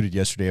actually alluded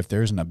yesterday, if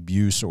there's an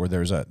abuse or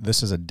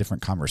this is a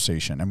different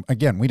conversation. And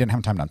again, we didn't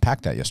have time to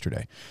unpack that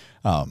yesterday.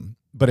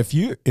 But if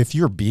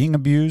you're being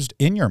abused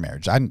in your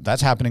marriage,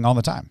 that's happening all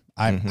the time.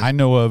 I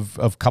know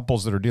of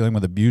couples that are dealing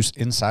with abuse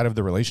inside of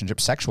the relationship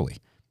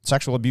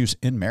sexual abuse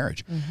in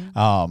marriage.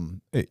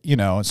 You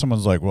know, and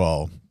someone's like,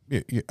 well,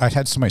 I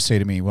had somebody say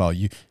to me, well,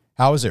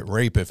 how is it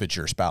rape if it's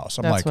your spouse?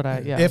 I'm That's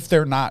like,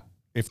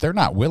 if they're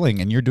not willing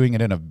and you're doing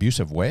it in an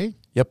abusive way,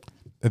 Yep.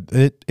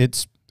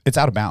 It's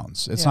out of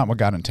bounds. It's not what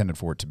God intended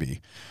for it to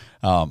be.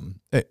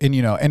 And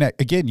you know, and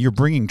again, you're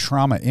bringing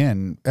trauma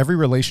in every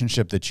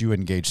relationship that you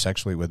engage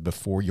sexually with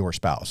before your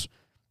spouse.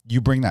 You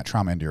bring that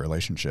trauma into your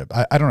relationship.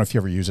 I don't know if you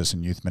ever use this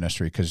in youth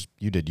ministry, because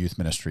you did youth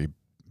ministry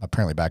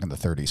apparently back in the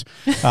 30s,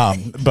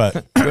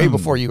 but Way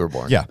before you were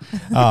born. yeah.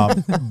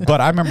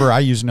 But I remember I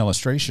used an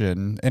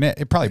illustration, and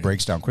it probably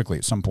breaks down quickly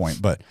at some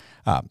point, but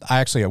I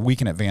actually, a week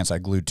in advance, I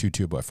glued 2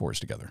 2x4s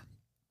together.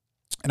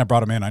 And I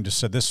brought them in. I just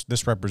said,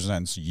 this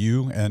represents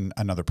you and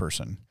another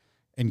person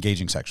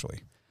engaging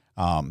sexually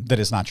that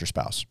is not your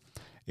spouse.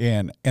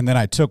 And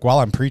then while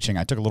I'm preaching,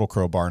 I took a little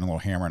crowbar and a little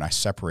hammer and I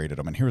separated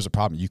them. And here's the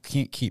problem. You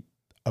can't keep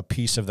a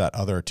piece of that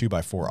other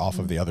 2x4 off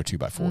of the other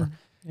 2x4.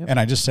 Yep. And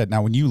I just said,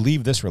 now when you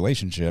leave this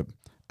relationship,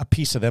 a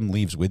piece of them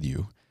leaves with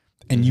you.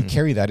 And you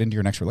carry that into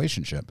your next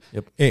relationship.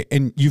 Yep.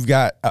 And you've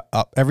got,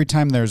 every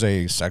time there's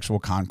a sexual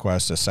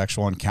conquest, a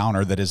sexual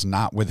encounter that is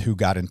not with who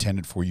God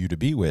intended for you to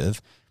be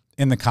with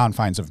in the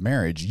confines of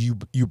marriage,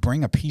 you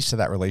bring a piece of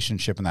that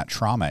relationship and that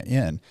trauma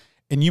in.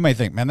 And you may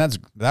think, man,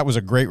 that was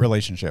a great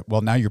relationship.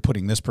 Well, now you're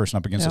putting this person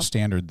up against a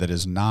standard that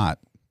is not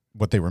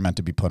what they were meant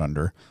to be put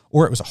under,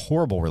 or it was a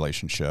horrible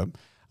relationship.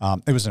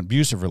 It was an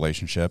abusive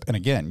relationship. And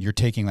again, you're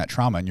taking that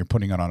trauma and you're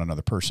putting it on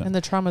another person. And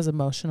the trauma is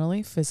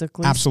emotionally,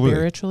 physically, Absolutely.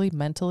 spiritually,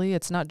 mentally.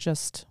 It's not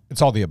just...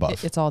 It's all the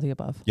above. It's all the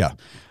above. Yeah.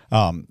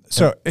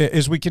 So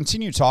as we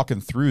continue talking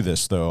through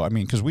this, though, I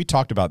mean, because we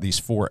talked about these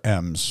 4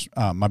 M's.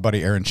 My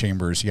buddy Aaron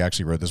Chambers, he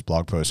actually wrote this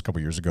blog post a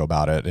couple years ago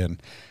about it.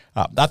 And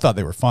I thought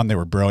they were fun. They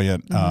were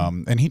brilliant.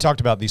 And he talked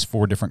about these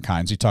 4 different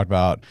kinds. He talked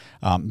about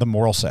the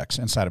moral sex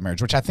inside of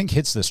marriage, which I think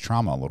hits this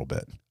trauma a little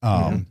bit.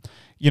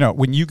 You know,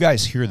 when you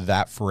guys hear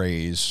that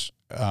phrase,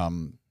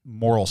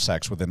 moral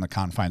sex within the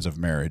confines of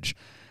marriage,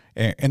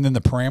 and then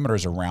the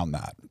parameters around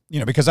that, you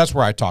know, because that's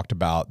where I talked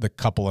about the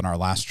couple in our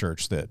last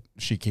church that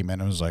she came in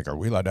and was like, are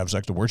we allowed to have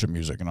sex to worship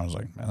music? And I was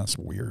like, man, that's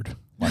weird.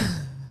 Like,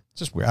 it's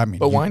just weird. I mean,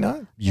 But why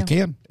not? You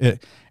can. And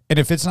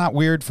if it's not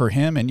weird for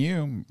him and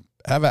you,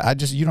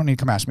 you don't need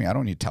to come ask me. I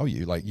don't need to tell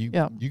you. Like you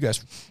guys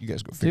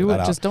go figure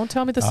that out. Just don't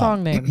tell me the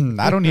song name.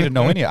 I don't need to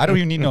know any. I don't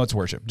even need to know it's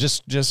worship.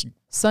 Just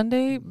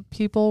Sunday,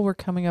 people were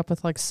coming up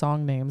with like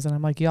song names, and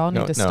I'm like, y'all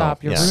need to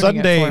stop. You're ruining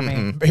Sunday. it for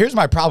me. Here's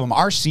my problem.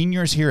 Our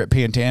seniors here at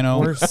Pantano,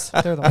 Worse.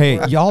 They're the hey,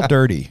 worst. y'all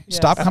dirty. Yes.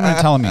 Stop coming and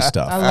telling me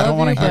stuff. I don't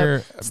want to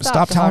hear.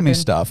 Stop telling me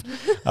stuff.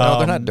 No,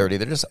 they're not dirty.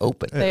 They're just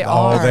open. They Oh,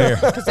 are they're-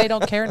 because they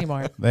don't care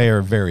anymore. They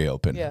are very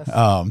open. Yes.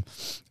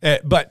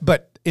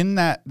 But in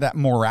that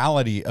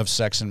morality of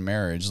sex and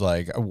marriage,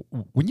 like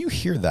when you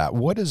hear that,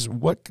 what does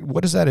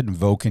that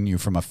invoke in you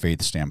from a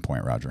faith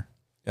standpoint, Roger?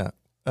 Yeah.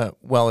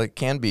 Well, it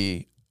can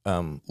be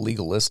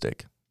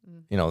legalistic,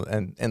 you know,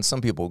 and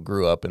some people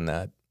grew up in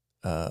that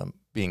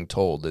being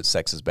told that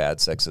sex is bad,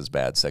 sex is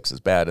bad, sex is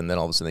bad, and then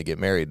all of a sudden they get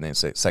married and they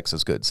say sex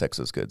is good, sex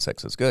is good,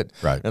 sex is good.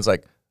 Right. And it's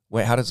like,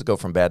 wait, how does it go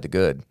from bad to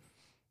good?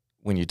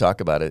 When you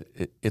talk about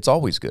it, it's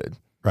always good.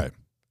 Right.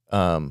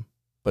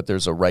 But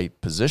there's a right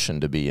position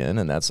to be in,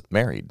 and that's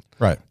married.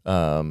 Right.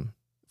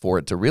 For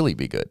it to really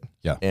be good.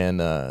 Yeah.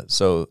 And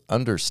so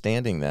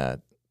understanding that,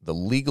 the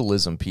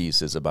legalism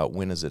piece is about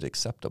when is it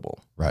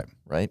acceptable. Right.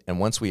 Right. And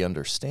once we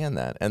understand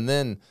that, and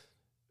then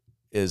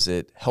is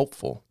it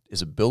helpful?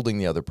 Is it building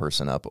the other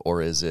person up,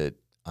 or is it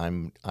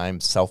I'm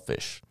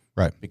selfish?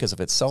 Right. Because if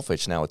it's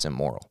selfish, now it's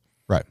immoral.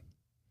 Right.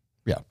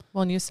 Yeah.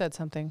 Well, and you said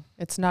something.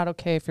 It's not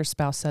okay if your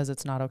spouse says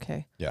it's not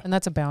okay. Yeah. And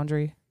that's a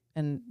boundary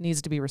and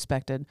needs to be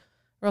respected,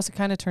 or else it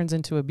kind of turns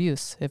into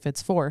abuse if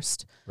it's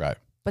forced. Right.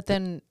 But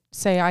then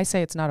I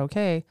say it's not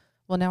okay.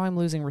 Well, now I'm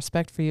losing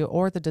respect for you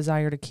or the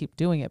desire to keep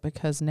doing it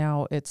because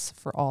now it's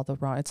for all the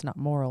wrong. It's not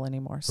moral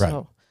anymore.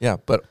 So, Yeah.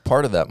 But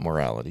part of that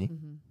morality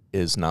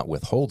is not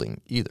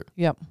withholding either.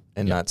 Yep.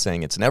 And not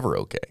saying it's never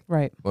okay.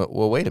 Right.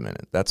 Well, wait a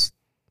minute. That's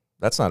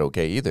not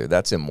okay either.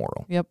 That's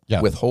immoral. Yep.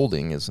 Yeah.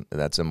 Withholding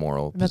that's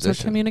immoral And that's where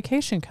position.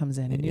 communication comes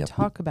in, and you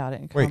talk about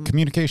it. And Wait,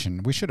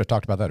 communication. We should have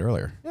talked about that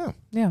earlier.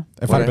 yeah.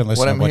 If What I'd been what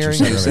listening I'm to what you hearing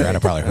said you earlier, say- I'd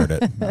have probably heard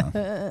it.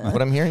 No.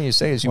 What I'm hearing you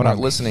say is you What weren't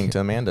I'm- listening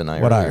to Amanda and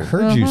I What I earlier.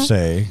 heard you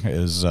say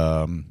is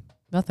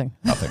Nothing.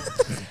 nothing.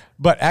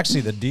 But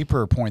actually, the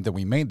deeper point that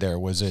we made there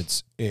was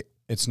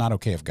it's not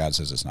okay if God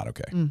says it's not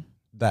okay.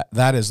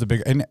 That is the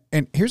big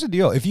and here's the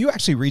deal. If you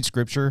actually read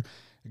Scripture,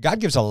 God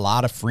gives a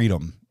lot of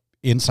freedom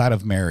inside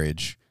of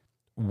marriage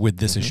with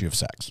this issue of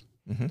sex.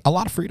 A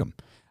lot of freedom.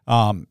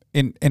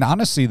 And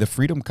honestly, the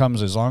freedom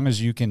comes as long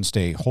as you can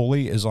stay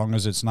holy, as long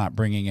as it's not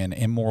bringing in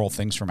immoral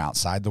things from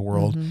outside the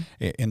world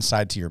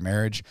inside to your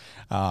marriage.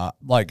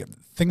 Like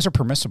things are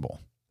permissible.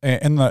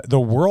 And the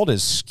world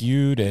is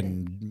skewed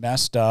and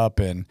messed up.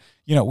 And,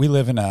 you know, we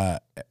live in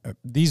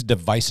these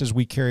devices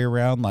we carry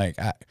around. Like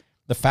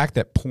the fact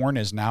that porn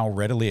is now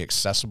readily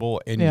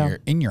accessible in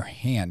your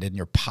hand, in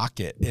your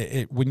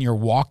pocket, when you're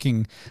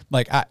walking.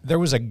 Like there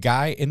was a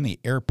guy in the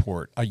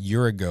airport a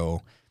year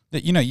ago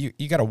that,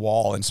 you got a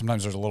wall and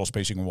sometimes there's a little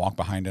space you can walk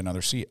behind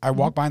another seat. I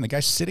walked behind the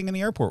guy sitting in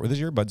the airport with his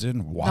earbuds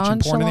in,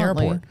 watching porn in the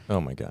airport. Oh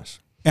my gosh.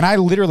 And I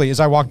literally, as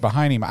I walked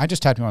behind him, I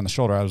just tapped him on the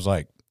shoulder. I was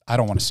like, I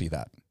don't want to see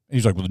that.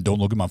 He's like, well, then don't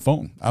look at my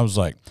phone. I was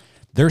like,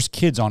 there's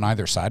kids on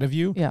either side of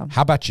you. Yeah.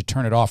 How about you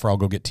turn it off or I'll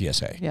go get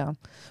TSA? Yeah.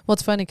 Well,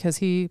 it's funny because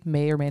he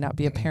may or may not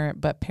be a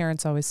parent, but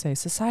parents always say,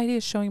 society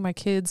is showing my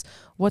kids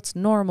what's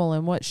normal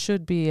and what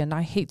should be, and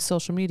I hate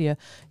social media.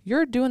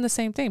 You're doing the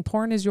same thing.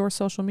 Porn is your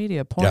social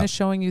media. Porn is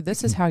showing you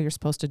this is how you're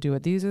supposed to do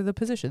it. These are the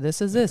positions. This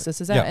is this.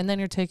 This is that. Yeah. And then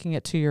you're taking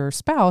it to your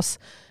spouse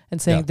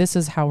and saying, this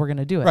is how we're going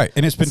to do it. Right.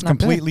 And it's been That's not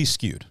completely good.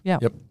 skewed. Yeah.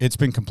 Yep. It's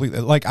been completely,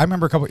 like, I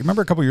remember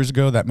a couple years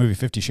ago, that movie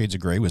 50 Shades of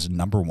Grey was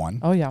 #1.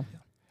 Oh, yeah.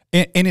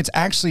 And it's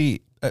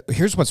actually,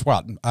 here's what's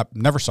wild. I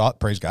never saw it.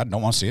 Praise God.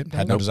 Don't want to see it.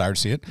 Had no desire to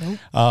see it.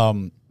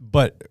 Nope.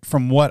 But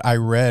from what I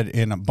read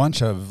in a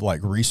bunch of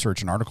like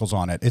research and articles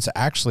on it,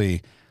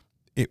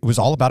 it was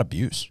all about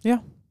abuse. Yeah.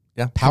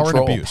 Yeah. Power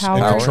Control. and abuse. Power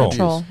and and control.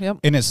 control. Yep.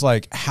 And it's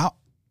like, how,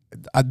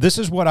 this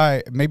is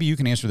what maybe you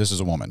can answer this as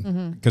a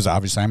woman, because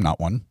obviously I'm not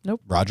one.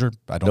 Nope. Roger,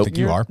 I don't think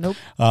you are. Nope.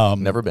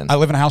 Never been. I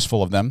live in a house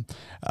full of them.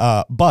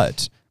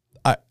 But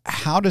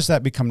how does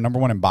that become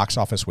 #1 in box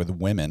office with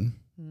women?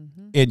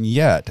 And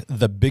yet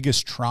the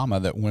biggest trauma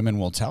that women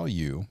will tell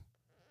you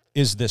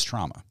is this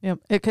trauma. Yep.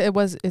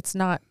 It's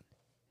not,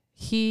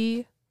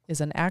 he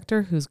is an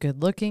actor who's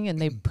good looking, and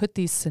they put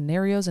these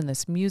scenarios and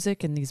this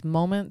music and these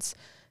moments,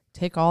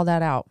 take all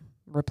that out,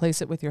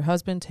 replace it with your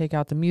husband, take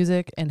out the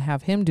music and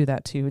have him do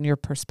that to you, and your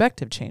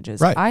perspective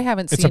changes. Right. I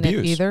haven't It's seen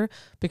abuse. it either,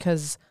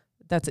 because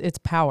it's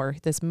power.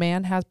 This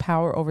man has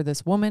power over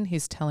this woman.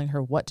 He's telling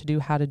her what to do,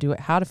 how to do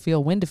it, how to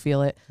feel, when to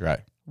feel it. Right.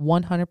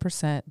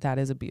 100% that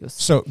is abuse.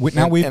 So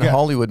now we've and got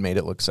Hollywood made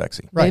it look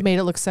sexy. They right. made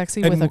it look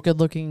sexy And with a good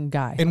looking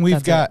guy. And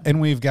we've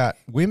That's got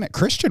women,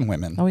 Christian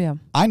women. Oh yeah.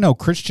 I know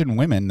Christian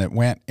women that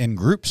went in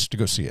groups to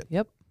go see it.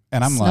 Yep.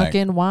 And I'm Snuck like,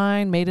 in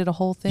wine, made it a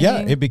whole thing. yeah,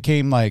 it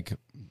became like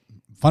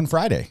Fun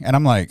Friday. And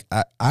I'm like,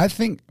 I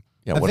think,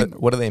 Yeah.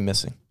 What are they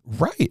missing?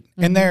 right.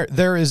 And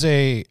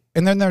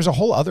then there's a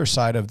whole other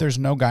side of, there's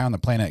no guy on the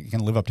planet that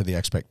can live up to the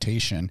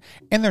expectation,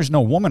 and there's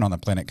no woman on the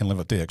planet can live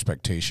up to the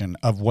expectation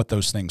of what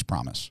those things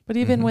promise. But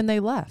even when they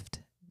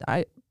left,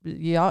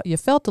 you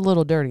felt a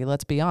little dirty,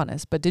 let's be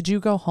honest. But did you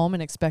go home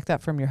and expect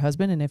that from your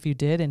husband? And if you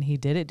did and he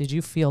did it, did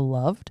you feel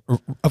loved?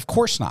 Of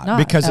course not, Not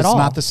because at it's all.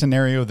 not the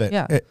scenario that.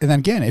 Yeah. And then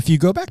again, if you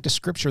go back to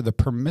Scripture, the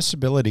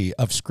permissibility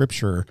of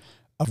Scripture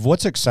of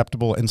what's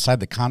acceptable inside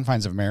the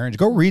confines of marriage,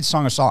 go read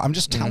Song of Solomon. I'm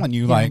just telling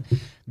you, like,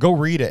 go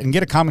read it and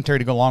get a commentary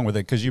to go along with it,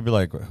 because you'd be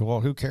like, well,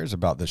 who cares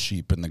about the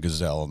sheep and the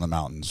gazelle in the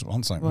mountains? Well,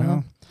 it's like,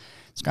 well,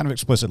 it's kind of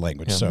explicit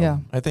language. Yeah. So Yeah.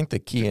 I think the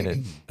key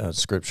in it,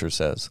 Scripture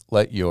says,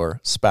 let your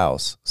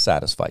spouse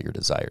satisfy your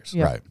desires.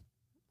 Yeah. right.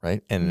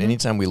 Right. And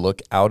anytime we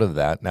look out of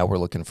that, now we're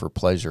looking for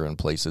pleasure in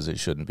places it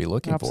shouldn't be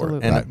looking Absolutely.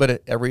 for. And Right.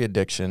 but every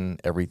addiction,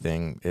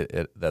 everything,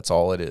 that's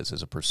all it is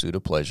a pursuit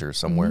of pleasure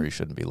somewhere you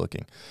shouldn't be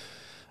looking.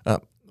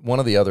 One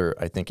of the other,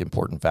 I think,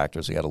 important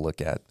factors we got to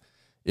look at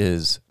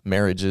is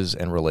marriages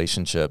and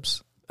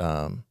relationships.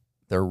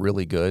 They're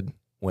really good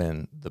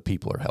when the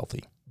people are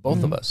healthy.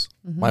 Both of us,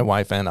 my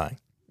wife and I.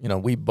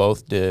 We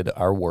both did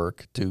our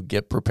work to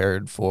get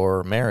prepared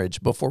for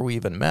marriage before we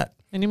even met.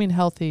 And you mean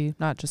healthy,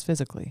 not just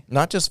physically.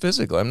 Not just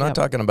physically. I'm not Yep.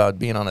 talking about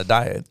being on a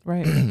diet.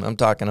 Right. I'm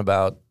talking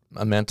about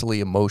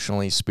mentally,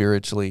 emotionally,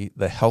 spiritually.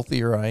 The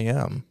healthier I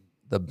am,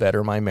 the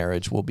better my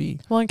marriage will be.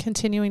 Well, and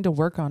continuing to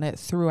work on it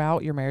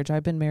throughout your marriage.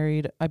 I've been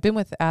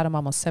with Adam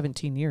almost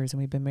 17 years, and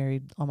we've been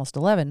married almost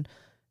 11.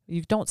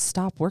 You don't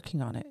stop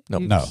working on it.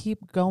 Nope. You No.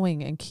 keep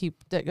going and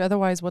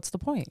otherwise, what's the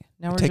point?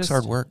 Now It takes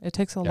hard work. It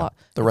takes a Yeah. lot.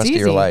 The It's rest of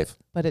your easy, life.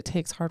 but it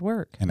takes hard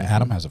work. And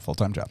Adam has a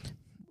full-time job.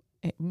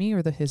 Me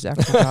or his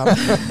actual job?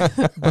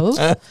 Both.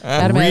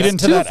 Adam Read has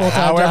into 2 that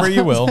full-time however jobs.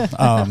 you will.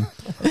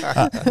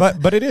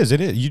 But it is.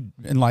 You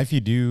in life,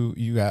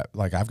 you got,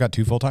 like, I've got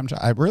 2 full-time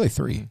jobs. I really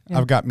 3. Yeah.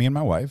 I've got me and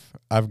my wife.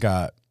 I've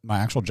got my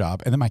actual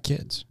job, and then my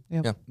kids.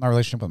 Yep. Yeah. My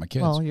relationship with my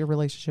kids. Well, your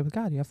relationship with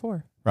God, you have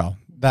 4. Well,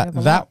 have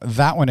a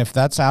that one, if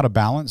that's out of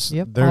balance,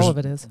 Yep, there's all of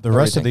it is. the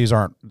rest of Everything. these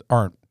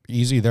aren't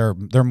easy. They're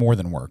more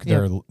than work.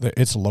 Yeah.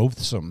 It's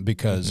loathsome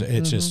because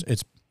it's just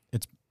it's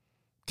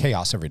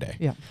chaos every day.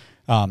 Yeah.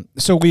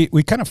 So we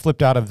kind of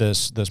flipped out of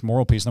this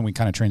moral piece, and then we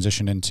kind of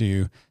transitioned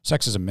into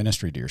sex as a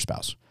ministry to your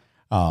spouse.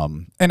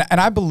 And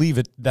I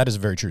believe that is a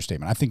very true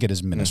statement. I think it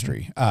is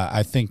ministry.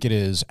 I think it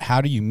is,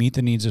 how do you meet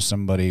the needs of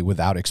somebody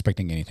without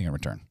expecting anything in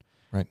return?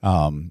 Right.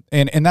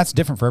 And that's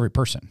different for every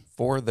person,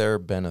 For their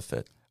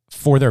benefit.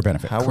 for their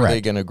benefit. How Correct. are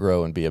they going to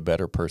grow and be a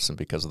better person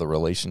because of the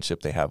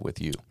relationship they have with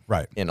you?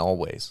 Right. In all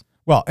ways.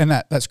 Well, and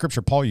that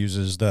scripture Paul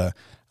uses,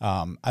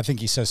 I think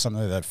he says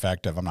something to that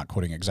effect of, I'm not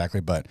quoting exactly,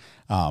 but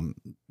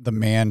the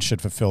man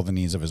should fulfill the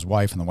needs of his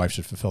wife and the wife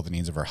should fulfill the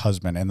needs of her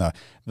husband. And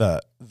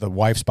the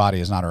wife's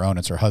body is not her own,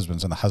 it's her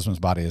husband's, and the husband's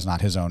body is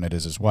not his own, it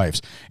is his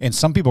wife's. And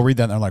some people read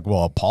that and they're like,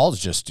 well,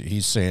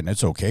 he's saying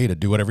it's okay to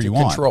do whatever you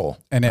want. Control.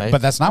 And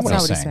but that's not what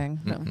he's saying.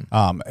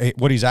 No.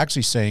 What he's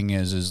actually saying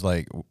is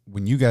like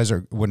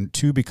when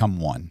two become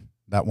one,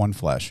 that one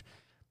flesh,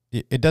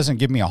 it doesn't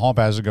give me a hall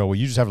pass to go, well,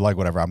 you just have to like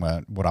what I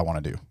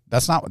want to do.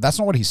 That's not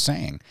what he's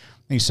saying.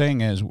 What he's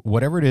saying is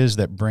whatever it is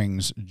that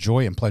brings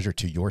joy and pleasure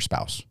to your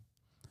spouse,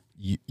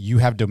 you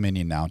have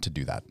dominion now to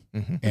do that.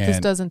 Mm-hmm. And this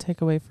doesn't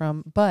take away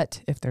from,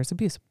 but if there's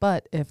abuse,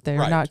 but if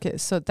they're not,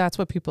 so that's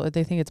what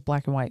they think it's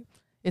black and white.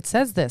 It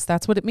says this,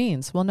 that's what it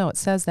means. Well, no, it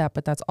says that,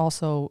 but that's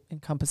also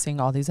encompassing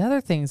all these other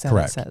things that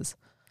it says.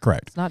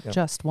 Correct. It's not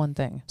just one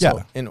thing.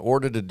 So in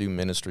order to do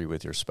ministry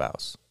with your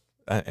spouse,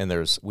 and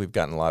we've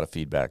gotten a lot of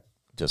feedback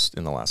just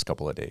in the last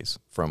couple of days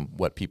from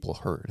what people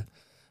heard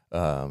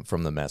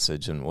from the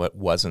message and what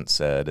wasn't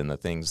said and the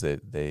things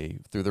that they,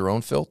 through their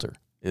own filter,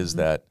 is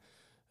that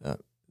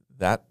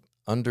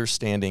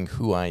understanding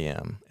who I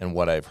am and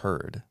what I've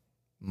heard,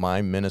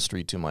 my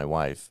ministry to my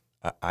wife,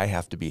 I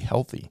have to be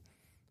healthy.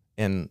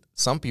 And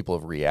some people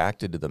have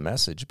reacted to the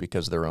message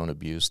because of their own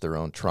abuse, their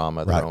own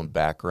trauma, their own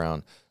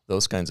background,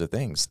 those kinds of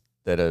things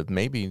that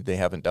maybe they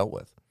haven't dealt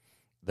with.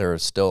 They're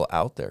still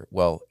out there.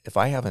 Well, if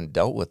I haven't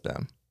dealt with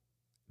them,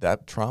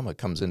 that trauma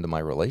comes into my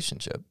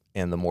relationship.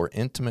 And the more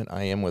intimate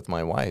I am with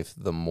my wife,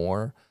 the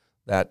more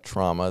that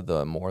trauma,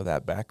 the more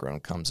that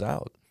background comes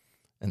out.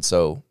 And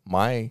so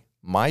my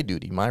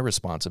duty, my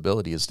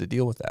responsibility is to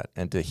deal with that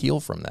and to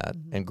heal from that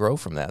and grow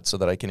from that so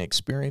that I can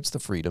experience the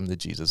freedom that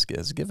Jesus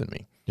has given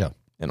me. Yeah.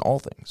 In all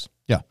things.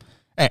 Yeah.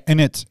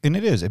 And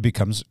it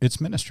becomes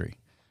ministry,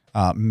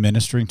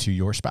 ministering to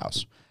your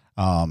spouse.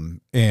 Those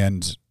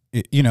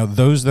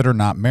that are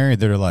not married,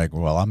 they're like,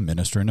 well, I'm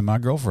ministering to my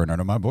girlfriend or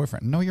to my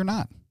boyfriend. No, you're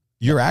not.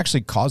 You're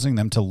actually causing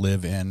them to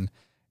live in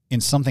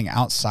something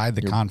outside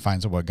the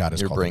confines of what God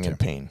has called them to. You're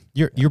bringing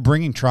pain. You're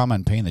bringing trauma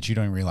and pain that you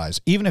don't even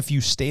realize. Even if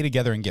you stay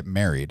together and get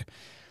married,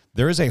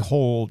 there is a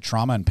whole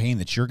trauma and pain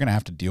that you're going to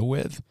have to deal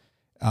with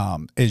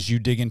as you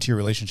dig into your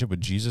relationship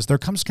with Jesus. There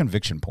comes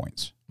conviction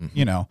points.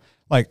 Mm-hmm.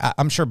 Like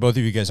I'm sure both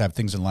of you guys have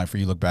things in life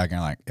where you look back and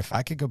you're like, if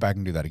I could go back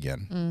and do that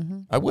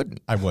again, I wouldn't.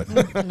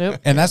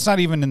 Nope. And that's not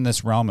even in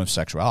this realm of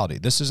sexuality.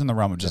 This is in the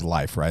realm of just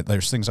life, right?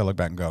 There's things I look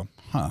back and go,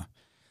 huh.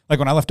 Like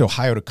when I left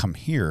Ohio to come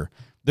here,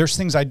 there's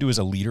things I do as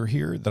a leader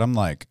here that I'm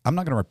like, I'm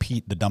not going to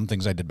repeat the dumb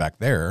things I did back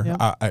there.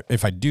 Yep.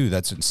 If I do,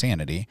 that's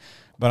insanity.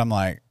 But I'm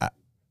like,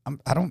 I'm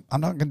not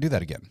going to do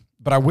that again.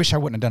 But I wish I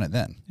wouldn't have done it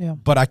then. Yeah.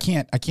 But I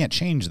can't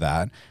change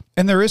that.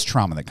 And there is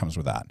trauma that comes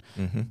with that.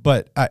 Mm-hmm.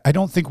 But I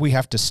don't think we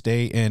have to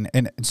stay in,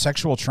 and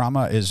sexual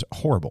trauma is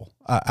horrible.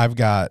 I've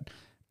got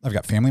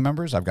family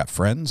members, I've got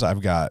friends,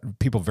 I've got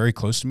people very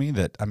close to me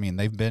that,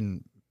 they've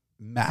been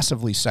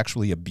massively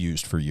sexually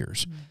abused for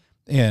years. Mm-hmm.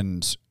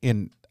 And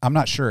I'm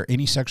not sure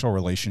any sexual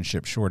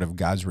relationship short of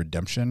God's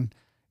redemption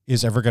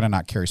is ever going to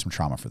not carry some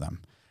trauma for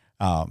them.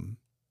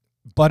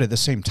 But at the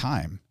same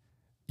time,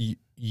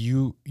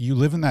 you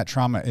live in that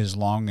trauma as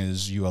long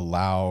as you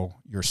allow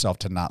yourself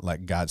to not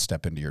let God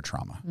step into your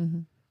trauma. Mm-hmm.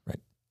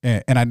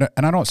 Right. And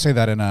I don't say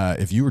that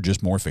if you were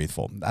just more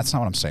faithful. That's not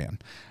what I'm saying.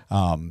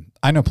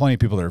 I know plenty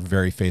of people that are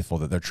very faithful,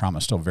 that their trauma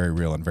is still very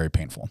real and very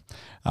painful.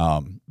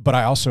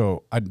 But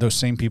those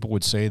same people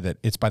would say that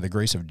it's by the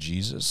grace of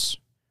Jesus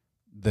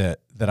that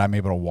I'm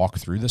able to walk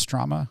through this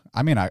trauma.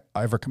 My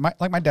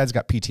dad's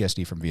got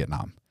PTSD from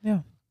Vietnam. Yeah.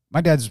 My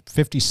dad's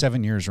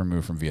 57 years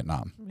removed from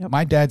Vietnam. Yep.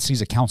 My dad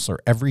sees a counselor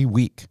every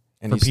week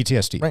for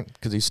PTSD. Right,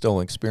 because he's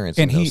still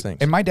experiencing those things.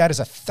 And my dad is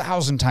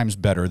 1,000 times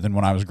better than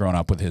when I was growing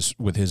up with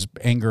his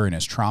anger and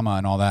his trauma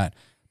and all that.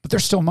 But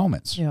there's still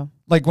moments. Yeah.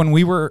 Like when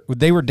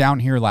they were down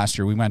here last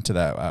year, we went to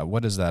that,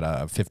 what is that,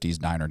 50s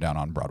diner down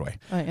on Broadway?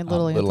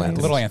 Little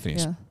Anthony's. Little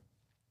Anthony's. Yeah.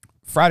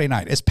 Friday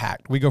night, it's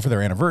packed. We go for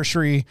their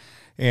anniversary,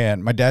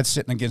 and my dad's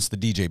sitting against the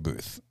DJ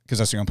booth because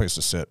that's the only place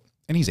to sit.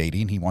 And he's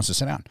 80, and he wants to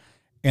sit down.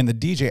 And the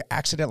DJ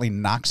accidentally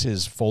knocks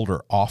his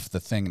folder off the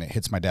thing, and it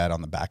hits my dad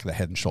on the back of the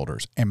head and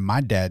shoulders. And my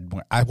dad,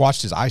 I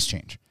watched his eyes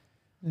change.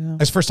 Yeah.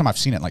 That's the first time I've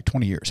seen it in like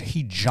 20 years.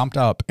 He jumped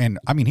up, and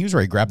he was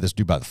ready to grab this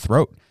dude by the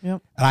throat.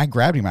 Yep. And I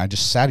grabbed him, and I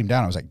just sat him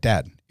down. I was like,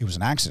 Dad, it was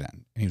an accident.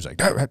 And he was like,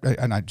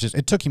 and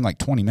it took him like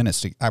 20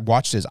 minutes. I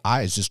watched his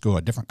eyes just go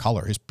a different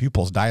color. His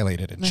pupils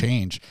dilated and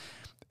change.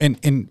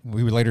 And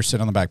we would later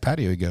sit on the back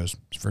patio. He goes,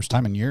 first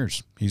time in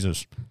years. He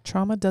says,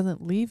 trauma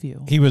doesn't leave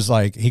you. He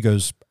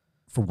goes,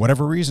 for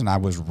whatever reason, I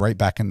was right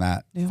back in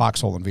that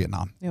foxhole in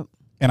Vietnam. Yep.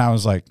 And I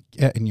was like,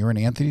 yeah, and you're in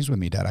Anthony's with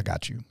me, Dad. I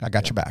got you. I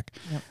got your back.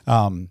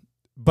 Yep.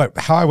 But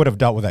how I would have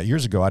dealt with that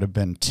years ago, I'd have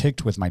been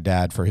ticked with my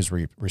dad for his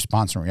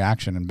response and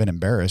reaction and been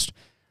embarrassed.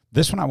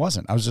 This one I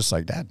wasn't. I was just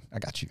like, Dad, I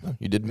got you.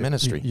 You did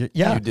ministry.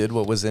 Yeah. You did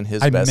what was in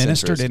his I best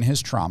ministered interest. in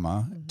his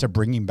trauma to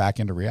bring him back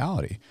into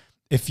reality.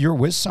 If you're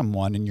with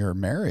someone in your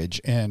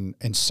marriage and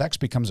sex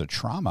becomes a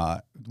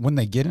trauma, when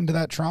they get into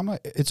that trauma,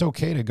 it's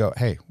okay to go,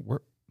 hey,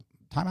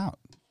 time out.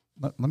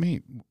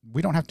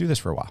 we don't have to do this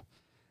for a while.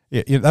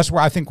 That's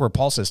where I think where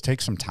Paul says,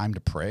 take some time to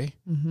pray.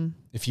 Mm-hmm.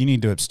 If you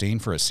need to abstain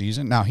for a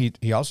season. Now he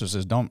also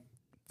says, don't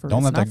let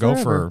It's that not go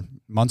forever. for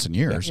months and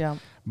years. Yeah.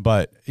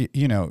 But,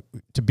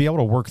 to be able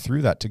to work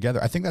through that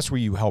together, I think that's where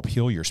you help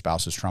heal your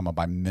spouse's trauma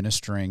by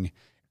ministering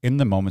in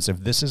the moments. If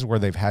this is where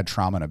they've had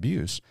trauma and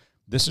abuse,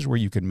 this is where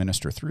you can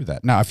minister through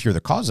that. Now, if you're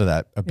the cause of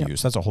that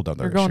abuse, that's a whole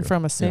other You're going issue.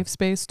 from a safe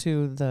space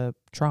to the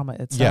trauma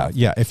itself.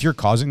 Yeah. If you're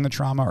causing the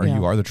trauma or Yeah.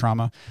 you are the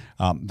trauma,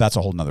 that's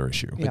a whole nother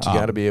issue. Yeah. But you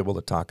got to be able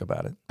to talk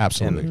about it.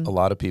 Absolutely. And a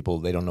lot of people,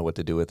 they don't know what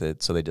to do with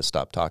it, so they just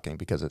stop talking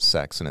because it's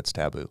sex and it's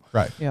taboo.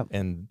 Right. Yep.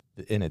 And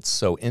it's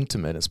so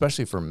intimate,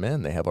 especially for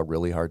men. They have a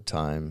really hard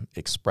time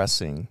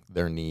expressing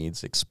their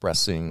needs,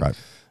 expressing Right.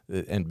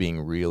 and being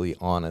really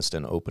honest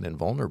and open and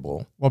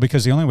vulnerable. Well,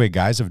 because the only way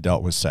guys have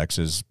dealt with sex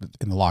is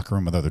in the locker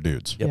room with other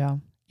dudes. Yep.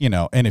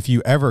 Yeah. And if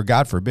you ever,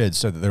 God forbid,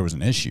 said that there was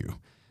an issue,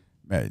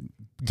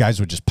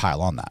 guys would just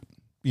pile on that,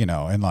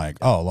 and like,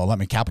 oh, well, let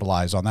me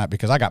capitalize on that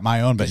because I got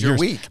my own, but 'Cause you're yours,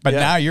 weak. but Yeah.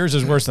 now yours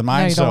is worse than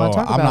mine. you So don't wanna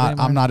talk about it I'm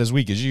anymore. not as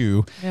weak as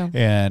you.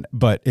 Yeah.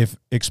 But if,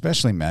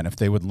 especially men, if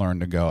they would learn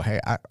to go, hey,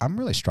 I'm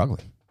really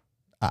struggling.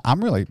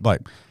 I'm really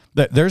like,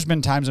 there's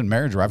been times in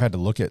marriage where I've had to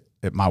look at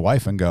my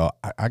wife and go,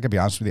 I could be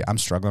honest with you, I'm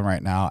struggling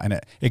right now.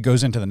 And it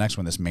goes into the next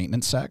one, this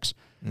maintenance sex,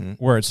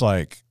 where it's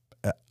like,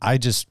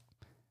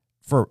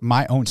 for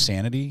my own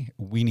sanity,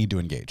 we need to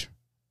engage.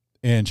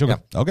 And she'll go,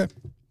 okay.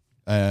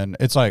 And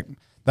it's like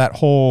that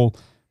whole,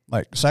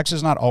 like, sex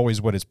is not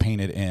always what is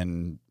painted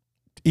in,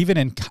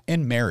 even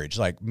in marriage.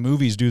 Like,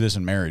 movies do this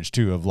in marriage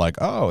too, of like,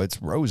 oh,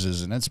 it's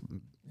roses and it's,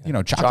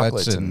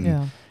 chocolates and,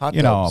 Yeah. Hot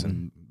dogs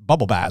and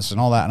bubble baths and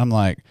all that. And I'm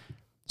like,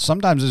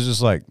 sometimes it's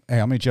just like, hey,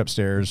 I'll meet you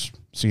upstairs.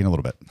 See you in a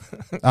little bit.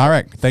 All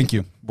right. Thank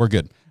you. We're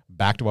good.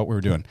 Back to what we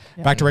were doing.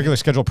 Yeah. Back to regular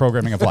scheduled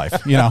programming of life,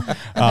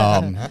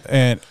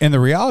 and the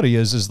reality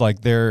is like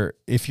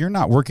if you're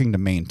not working to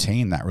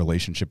maintain that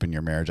relationship in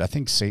your marriage, I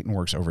think Satan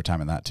works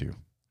overtime in that too.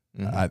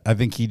 I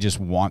think he just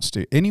wants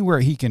to,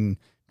 anywhere he can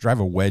drive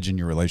a wedge in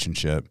your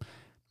relationship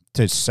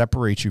to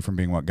separate you from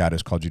being what God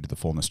has called you to the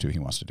fullness to, he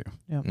wants to do.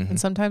 Yeah. And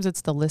sometimes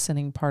it's the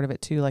listening part of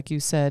it too. Like you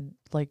said,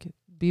 like,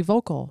 be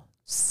vocal,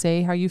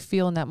 say how you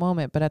feel in that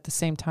moment. But at the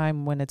same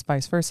time, when it's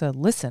vice versa,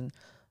 listen,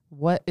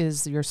 what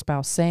is your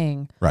spouse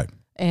saying? Right.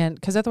 And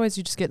because otherwise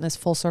you just get in this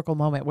full circle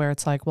moment where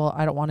it's like, well,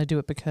 I don't want to do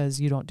it because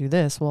you don't do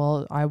this.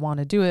 Well, I want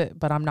to do it,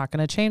 but I'm not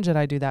going to change it.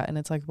 I do that. And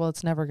it's like, well,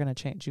 it's never going to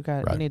change. You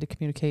need to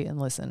communicate and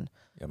listen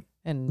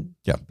and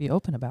be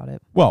open about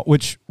it. Well,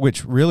 which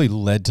really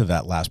led to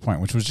that last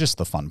point, which was just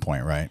the fun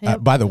point, right?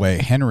 Yep. By the way,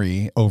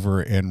 Henry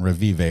over in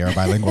Revive, our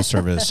bilingual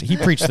service, he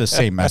preached the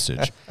same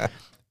message.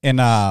 And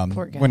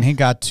when he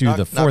got to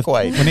the fourth,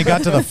 when he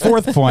got to the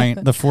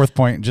fourth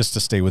point, just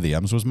to stay with the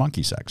M's, was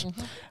monkey sex,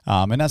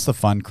 and that's the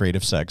fun,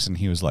 creative sex. And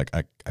he was like,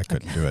 I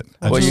couldn't do it.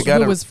 Well, you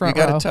got row?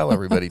 to tell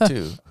everybody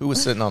too who was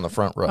sitting on the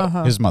front row.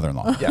 His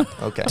mother-in-law. Yeah.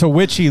 Okay. To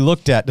which he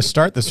looked at to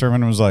start the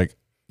sermon and was like,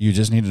 you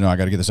just need to know, I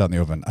got to get this out in the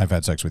open. I've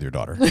had sex with your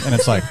daughter. And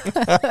it's like,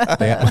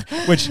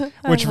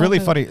 which really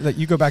funny that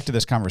you go back to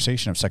this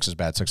conversation of sex is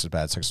bad, sex is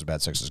bad, sex is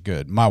bad, sex is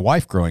good. My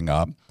wife growing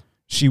up,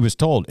 she was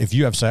told, if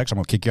you have sex, I'm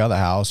going to kick you out of the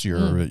house.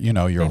 You're,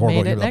 you're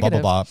horrible. You're blah,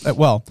 blah, blah.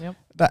 Well,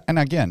 and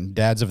again,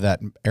 dads of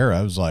that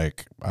era was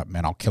like,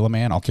 man, I'll kill a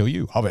man. I'll kill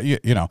you.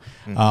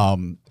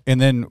 And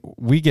then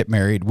we get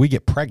married, we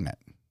get pregnant.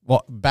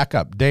 Well, back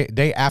up.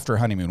 Day after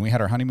honeymoon. We had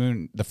our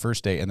honeymoon the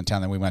first day in the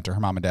town. Then we went to her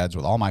mom and dad's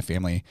with all my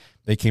family.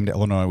 They came to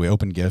Illinois. We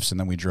opened gifts, and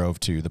then we drove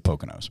to the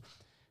Poconos.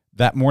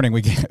 That morning,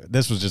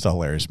 this was just a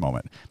hilarious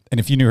moment. And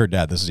if you knew her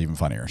dad, this is even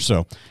funnier.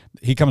 So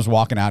he comes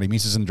walking out. He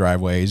meets us in the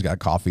driveway. He's got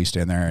coffee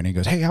standing there, and he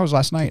goes, hey, how was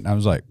last night? And I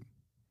was like,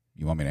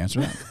 you want me to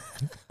answer that?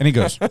 And he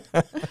goes,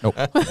 nope.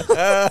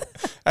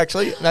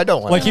 Actually, I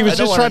don't want. Like he was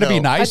just trying to be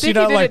nice. I think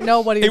he didn't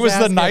know what he was it was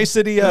asking. the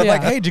nicety of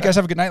like, hey, did you guys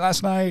have a good night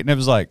last night? And it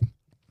was like,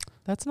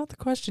 that's not the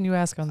question you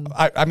ask on.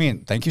 I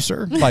mean, thank you,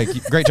 sir. Like,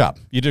 great job.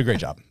 You did a great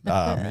job.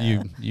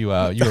 You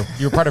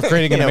were part of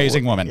creating an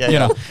amazing woman. What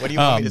do you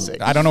want me to say?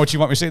 I don't know what you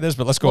want me to say this,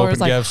 but let's go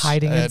Laura's open like gifts.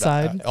 hiding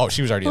inside.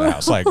 She was already in the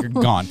house, like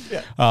gone.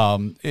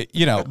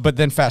 But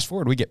then fast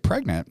forward, we get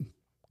pregnant,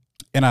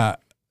 and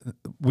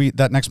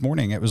that next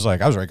morning it was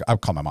like I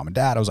called my mom and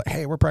dad. I was like,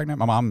 hey, we're pregnant.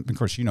 My mom, of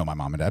course, my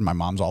mom and dad. My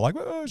mom's all like,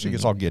 oh, she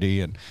gets all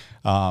giddy, and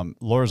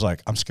Laura's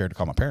like, I'm scared to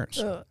call my parents,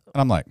 and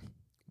I'm like,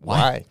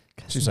 why?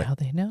 She's like,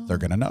 they know. They're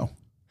gonna know.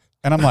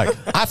 And I'm like,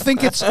 I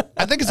think it's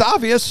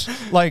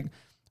obvious. Like,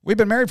 we've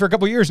been married for a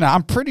couple of years now.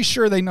 I'm pretty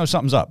sure they know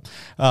something's up.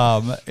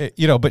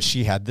 But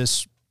she had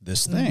this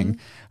thing.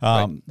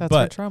 That's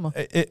her trauma.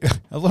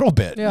 A little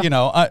bit,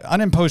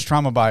 unimposed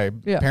trauma by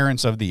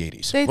parents of the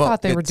 80s. They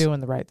thought they were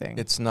doing the right thing.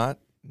 It's not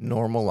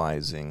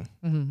normalizing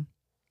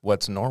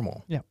what's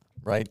normal. Yeah.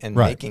 Right. And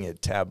making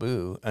it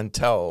taboo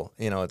until,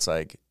 it's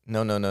like,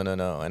 no.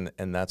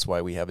 And that's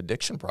why we have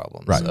addiction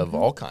problems of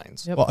all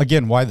kinds. Well,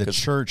 again, why the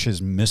church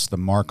has missed the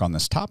mark on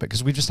this topic,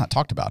 because we've just not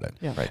talked about it.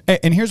 Yeah. Right.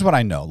 And here's what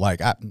I know.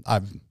 Like,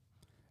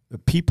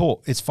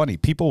 it's funny.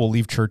 People will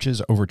leave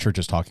churches over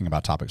churches talking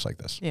about topics like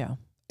this. Yeah.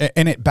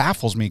 And it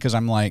baffles me because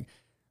I'm like,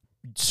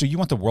 so you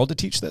want the world to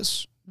teach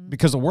this?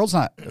 because the world's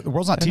not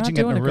teaching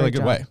it in a really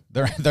good way.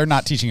 They're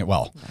not teaching it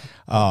well.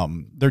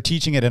 They're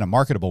teaching it in a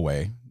marketable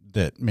way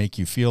that make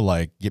you feel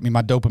like, get me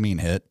my dopamine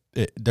hit.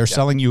 They're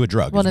selling you a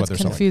drug. Well, is what it's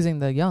they're confusing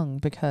the young,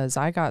 because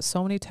I got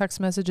so many text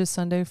messages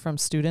Sunday from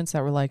students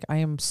that were like, I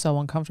am so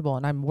uncomfortable,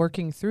 and I'm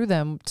working through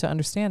them to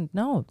understand,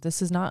 no,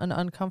 this is not an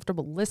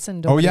uncomfortable.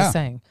 Listen to what he's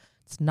saying.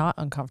 It's not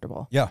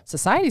uncomfortable. Yeah.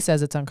 Society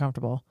says it's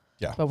uncomfortable.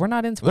 Yeah. But we're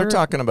not in. They're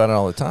talking about it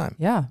all the time.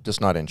 Yeah. Just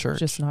not in church.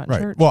 Just not in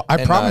Right. church. Well, I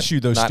And promise you,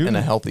 those not students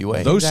in a healthy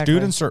way. Those Exactly.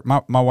 students are.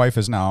 My wife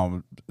is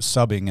now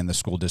subbing in the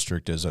school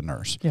district as a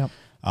nurse. Yep.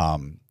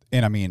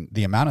 And I mean,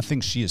 the amount of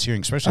things she is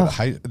hearing, especially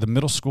at the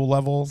middle school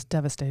level, It's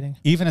devastating.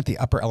 even at the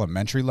upper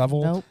elementary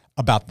level,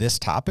 about this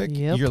topic.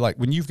 Yep. You're like,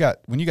 when you got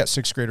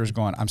sixth graders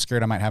going, I'm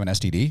scared I might have an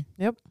STD.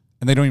 Yep.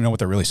 And they don't even know what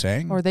they're really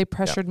saying. Or they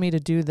pressured me to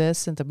do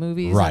this at the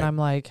movies, Right. and I'm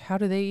like, how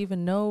do they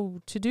even know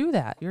to do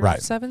that? You're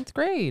Right. 7th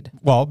grade.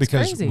 Well,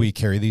 because crazy. we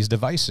carry these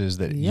devices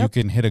that you Yep.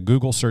 can hit a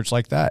Google search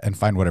like that and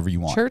find whatever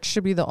you want. Church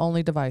should be the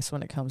only device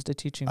when it comes to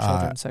teaching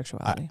children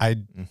sexuality.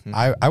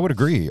 I would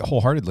agree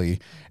wholeheartedly.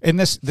 And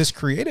this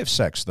creative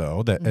sex,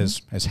 though, that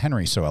as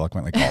Henry so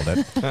eloquently called it,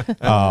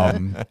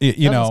 you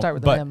Doesn't know, start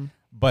with but him.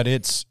 but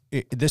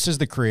this is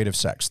the creative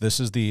sex. This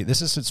is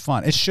it's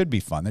fun. It should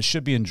be fun. It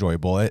should be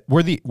enjoyable.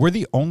 We're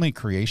the only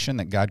creation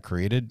that God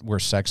created where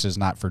sex is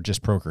not for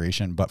just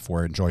procreation, but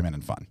for enjoyment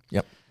and fun.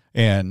 Yep.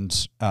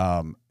 And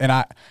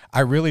I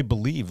really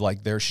believe like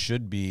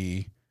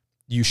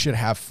you should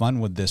have fun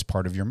with this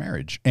part of your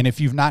marriage. And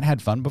if you've not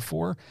had fun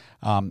before,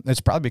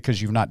 it's probably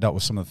because you've not dealt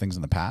with some of the things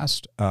in the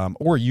past,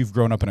 or you've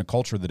grown up in a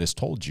culture that has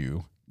told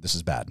you this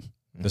is bad,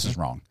 this is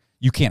wrong.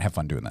 You can't have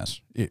fun doing this.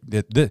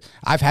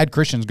 I've had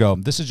Christians go,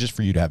 this is just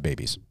for you to have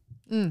babies.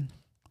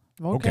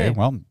 Okay,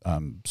 well,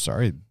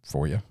 sorry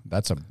for you.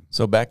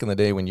 So back in the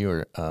day when you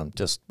were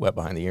just wet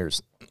behind the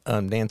ears,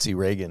 Nancy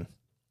Reagan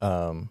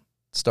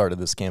started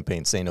this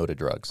campaign, Say No to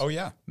Drugs. Oh,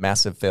 yeah.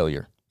 Massive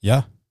failure.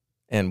 Yeah.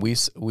 And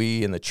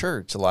we in the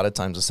church, a lot of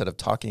times, instead of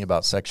talking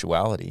about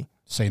sexuality,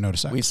 Say no to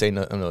sex. we say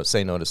no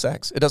to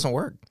sex. It doesn't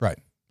work. Right.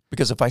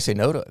 Because if I say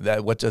no to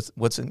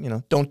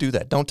that, don't do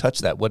that. Don't touch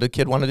that. What did a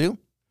kid want to do?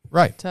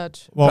 Right.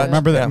 Touch. Well, Touch.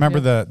 remember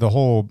Yeah. the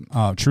whole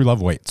true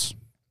love waits.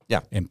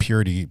 Yeah. And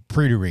purity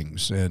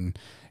rings, and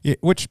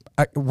which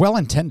well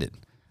intended,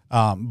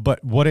 but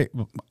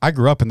I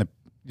grew up in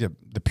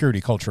the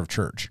purity culture of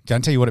church. Can I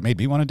tell you what it made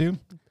me want to do?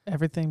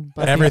 Everything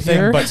but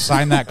Everything but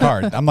sign that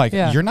card. I'm like,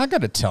 Yeah. you're not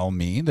going to tell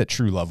me that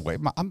true love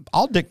waits.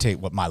 I'll dictate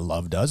what my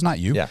love does, not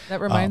you. Yeah.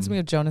 That reminds me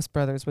of Jonas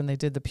Brothers when they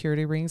did the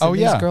purity rings. Oh, And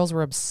yeah. These girls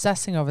were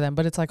obsessing over them,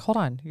 but it's like, hold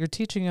on, you're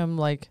teaching them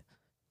like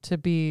to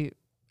be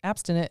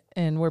abstinent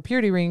and wear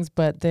purity rings,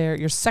 but you're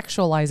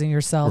sexualizing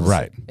yourselves,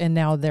 Right. And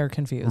now they're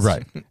confused,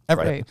 Right.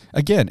 Right.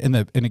 Again,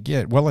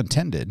 well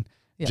intended,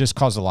 Yeah. just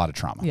caused a lot of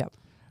trauma. Yep.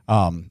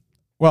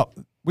 Well,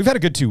 we've had a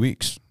good 2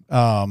 weeks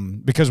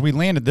because we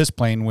landed this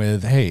plane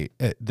with, hey,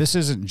 this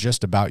isn't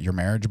just about your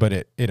marriage, but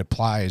it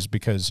applies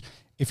because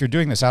if you're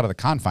doing this out of the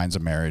confines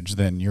of marriage,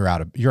 then you're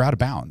out of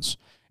bounds.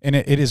 And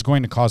it is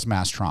going to cause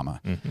mass trauma.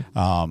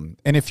 And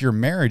if your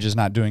marriage is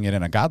not doing it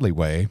in a godly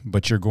way,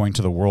 but you're going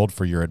to the world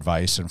for your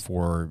advice and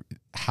for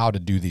how to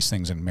do these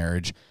things in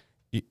marriage,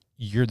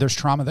 there's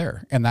trauma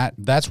there. And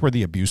that's where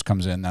the abuse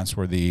comes in. That's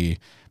where the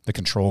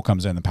control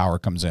comes in, the power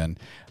comes in.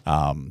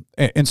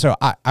 And so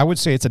I would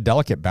say it's a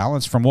delicate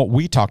balance from what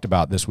we talked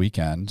about this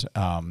weekend.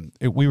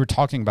 We were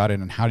talking about it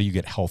and how do you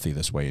get healthy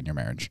this way in your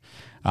marriage?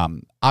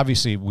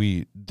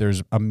 Obviously,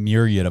 there's a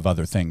myriad of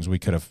other things we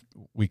could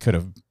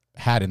have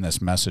had in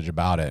this message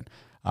about it.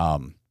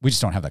 We just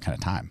don't have that kind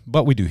of time,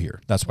 but we do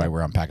here. That's why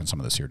we're unpacking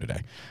some of this here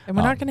today. And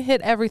we're not going to hit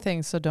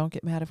everything, so don't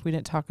get mad if we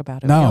didn't talk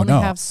about it. No, we only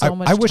no. have so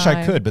much I wish I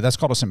time. could, but that's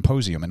called a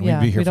symposium, and Yeah,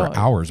 we'd be here we for don't-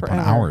 hours upon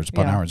forever. hours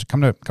upon Yeah. hours.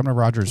 Come to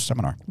Roger's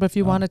seminar. But if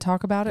you want to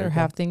talk about it there or you go.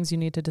 have things you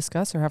need to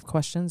discuss or have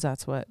questions,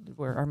 that's what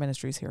our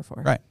ministry is here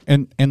for. Right.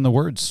 And in the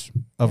words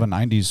of a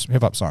 90s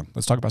hip hop song,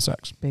 let's talk about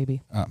sex.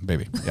 Baby.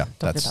 Baby. Yeah,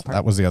 Don't get that part.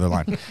 that was the other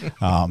line.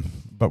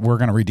 But we're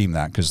going to redeem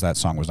that because that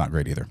song was not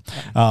great either.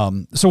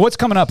 So what's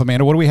coming up,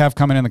 Amanda? What do we have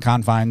coming in the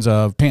confines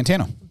of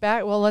Pantano?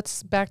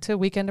 Let's back to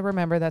Weekend to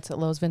Remember. That's at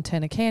Lowe's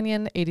Ventana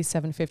Canyon,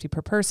 $87.50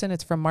 per person.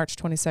 It's from March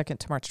 22nd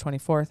to March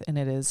 24th, and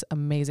it is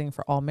amazing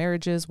for all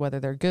marriages, whether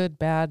they're good,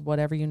 bad,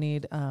 whatever you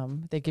need.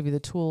 They give you the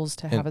tools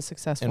to have a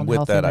successful And and with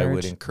healthy that, marriage. I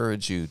would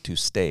encourage you to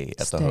stay at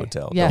the Stay.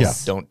 hotel.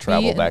 Yes. Don't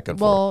travel back and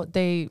forth. Well,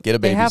 they Get a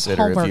they have babysitter if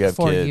homework you have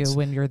for kids. you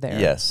when you're there.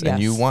 Yes,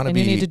 and you want to And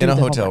be you need to do in a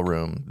the hotel homework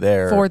room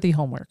there. for the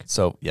homework.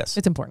 So, yes.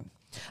 It's important.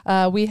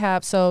 We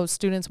have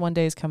students one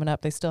day is coming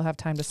up. They still have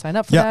time to sign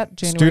up for that.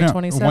 January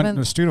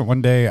 27th. Student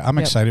one day I'm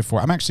excited for.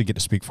 I'm actually get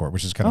to speak for it,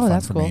 which is kind of fun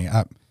that's for cool. me.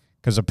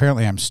 Because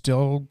apparently I'm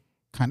still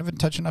kind of in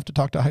touch enough to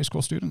talk to high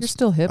school students. You're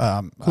still hip.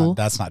 Cool.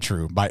 That's not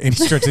true by any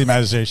stretch of the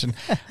imagination.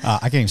 I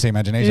can't even say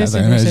imagination. Yes,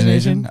 I was like,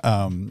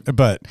 imagination.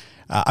 But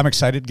I'm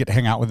excited to get to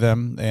hang out with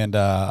them, and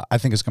I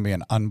think it's going to be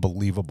an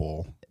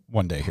unbelievable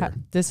one day here.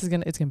 It's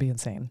gonna be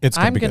insane. It's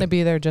gonna I'm be gonna good.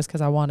 be there just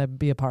because I want to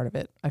be a part of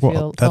it. I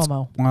feel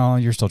FOMO. Well,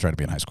 you're still trying to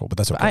be in high school, but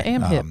that's okay. I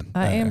am hip.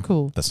 I am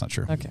cool. That's not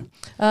true. Okay.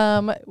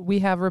 We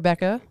have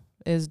Rebecca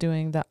is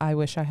doing the I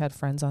Wish I Had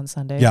Friends on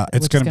Sunday. Yeah,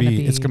 it's which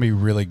is gonna be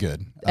really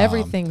good.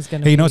 Everything's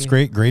gonna. Hey, you know be, what's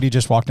great? Grady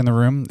just walked in the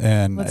room,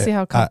 and Let's see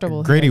how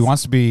comfortable he Grady is.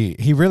 wants to be.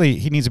 He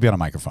needs to be on a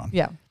microphone.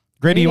 Yeah,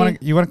 Grady, Grady-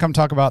 you want to come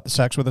talk about the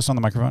sex with us on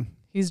the microphone?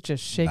 he's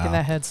just shaking No.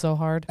 that head so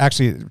hard.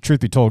 Actually, truth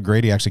be told,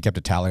 Grady actually kept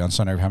a tally on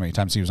Sunday of how many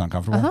times he was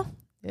uncomfortable. Uh huh.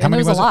 How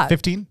many was was a lot. it?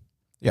 15?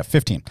 Yeah,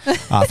 15.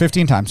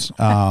 15 times.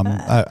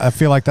 I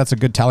feel like that's a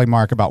good tally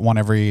mark, about one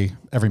every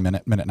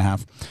minute and a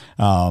half.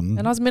 And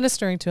I was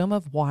ministering to him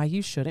of why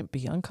you shouldn't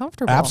be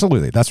uncomfortable.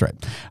 Absolutely. That's right.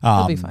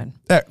 He'll be fine.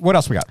 What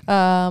else we got?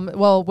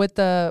 Well, with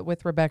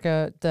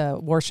Rebecca, the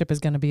worship is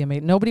going to be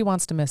amazing. Nobody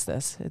wants to miss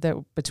this. That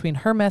between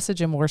her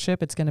message and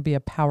worship, it's going to be a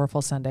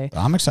powerful Sunday.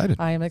 I'm excited.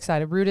 I am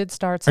excited. Rooted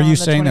starts. Are on you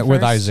the saying that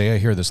with 21st. Isaiah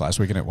here this last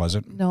week and it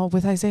wasn't? No,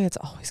 with Isaiah, it's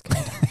always good.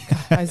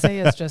 God,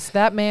 Isaiah is just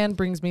that man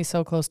brings me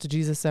so close to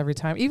Jesus every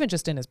time, even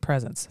just in his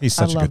presence. He's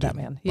such I a love good that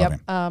dude. man. Love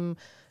Yep.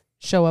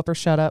 Show up or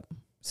shut up.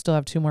 Still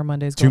have 2 more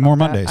Mondays. Two going more on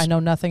that. Mondays. I know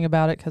nothing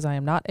about it because I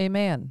am not a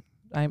man.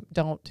 I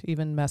don't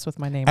even mess with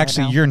my name.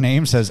 Actually, right now. your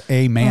name says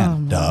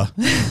Amen. Duh.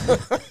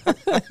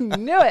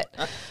 Knew it.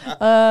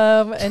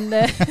 And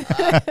then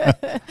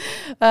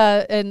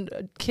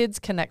and Kids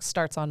Connect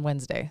starts on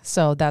Wednesday,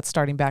 so that's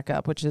starting back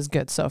up, which is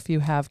good. So if you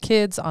have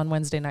kids on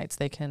Wednesday nights,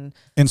 they can.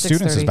 And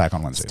students is 6:30. back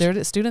on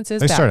Wednesdays. Students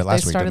is They back. started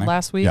last they week, started didn't they?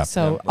 last week. Yeah.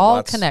 So Yeah, all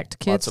lots- connect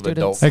kids, lots of students.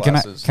 adult Hey,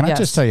 classes. can I Yes.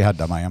 just tell you how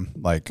dumb I am?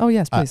 Like, Oh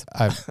yes, please.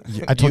 I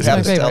You told you have my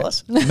to favorite. tell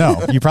us.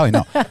 No, you probably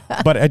know,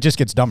 but it just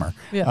gets dumber.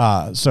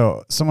 Yeah.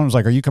 So someone was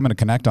like, "Are you coming to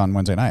Connect on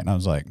Wednesday night?" And I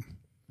was like,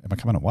 "Am I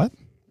coming to what?"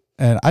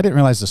 And I didn't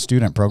realize the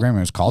student program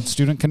was called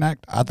Student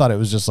Connect. I thought it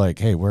was just like,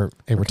 "Hey, we're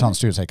telling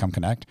students, hey, come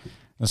connect."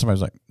 And somebody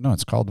was like, "No,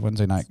 it's called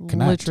Wednesday Night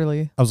Connect."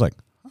 Literally I was like,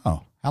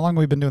 "Oh, how long have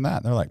we been doing that?"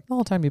 And they're like, the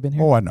whole time you've been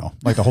here. "Oh, I know."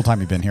 Like the whole time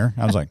you've been here.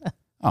 I was like,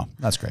 "Oh,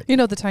 that's great." You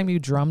know the time you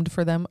drummed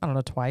for them? I don't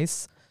know,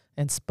 twice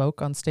and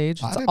spoke on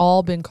stage. I It's didn't-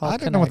 all been called. I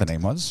didn't know what the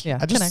Connect. name was. Yeah,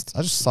 I Connect.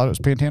 just thought it was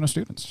Pantano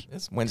students.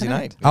 It's Wednesday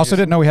Connect. night. I also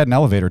didn't know we had an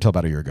elevator until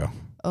about a year ago.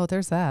 Oh,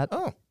 there's that.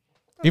 Oh,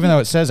 Even though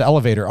it says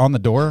elevator on the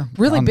door.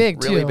 Really on-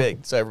 big too. really big,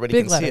 so everybody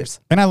Big can see letters.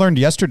 And I learned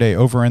yesterday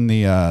over in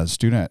the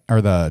student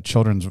or the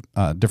children's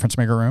difference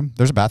maker room,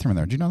 there's a bathroom in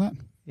there. Did you know that?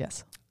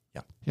 Yes.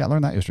 Yeah, I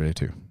learned that yesterday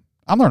too.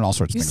 I'm learning all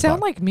sorts of You things sound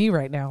about like me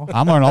right now.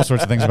 I'm learning all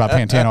sorts of things about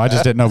Pantano. I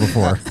just didn't know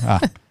before.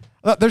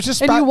 There's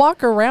just And you spots,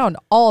 walk around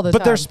all the but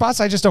time. there's spots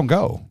I just don't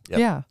go. Yep.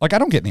 Yeah. Like I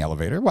don't get in the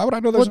elevator. Why would I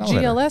know there's Well, an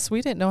elevator? GLS,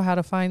 we didn't know how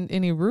to find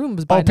any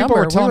rooms by Oh, people number.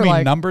 were telling we me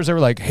like, numbers. They were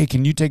like, "Hey,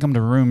 can you take them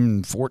to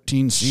room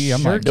 14C?"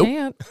 I'm sure like, "Nope."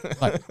 can't.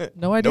 Like,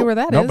 No idea nope. where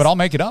that is. No, but I'll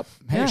make it up.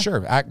 Hey, Yeah.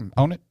 sure.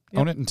 Own it.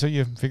 Own it until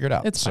you figure it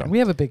out. It's So, fine. We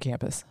have a big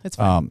campus. It's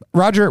fine.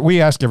 Roger,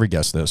 we ask every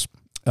guest this,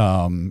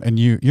 and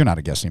you're not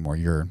a guest anymore.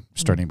 You're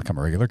starting to become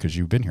a regular because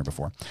you've been here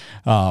before.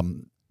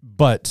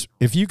 But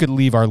if you could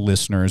leave our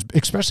listeners,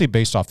 especially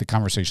based off the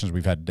conversations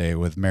we've had today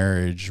with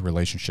marriage,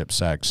 relationship,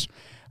 sex,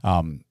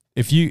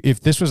 if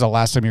this was the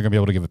last time you're going to be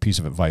able to give a piece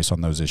of advice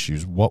on those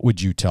issues, what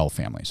would you tell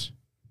families?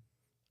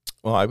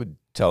 Well, I would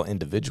tell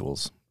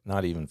individuals,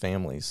 not even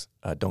families,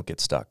 don't get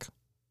stuck.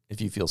 If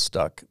you feel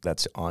stuck,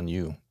 that's on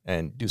you,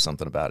 and do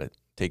something about it.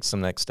 Take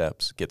some next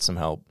steps. Get some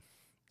help.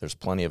 There's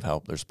plenty of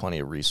help. There's plenty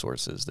of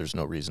resources. There's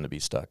no reason to be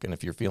stuck. And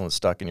if you're feeling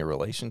stuck in your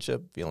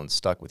relationship, feeling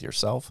stuck with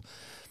yourself,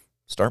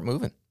 start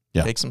moving.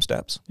 Yeah. Take some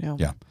steps.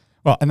 Yeah.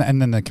 Well,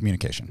 and then the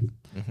communication.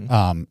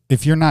 Mm-hmm.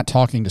 If you're not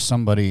talking to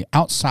somebody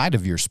outside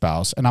of your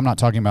spouse, and I'm not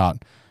talking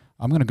about,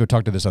 I'm going to go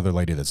talk to this other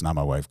lady that's not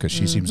my wife because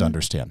she seems to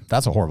understand.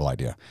 That's a horrible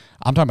idea.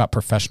 I'm talking about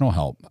professional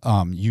help.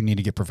 You need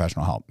to get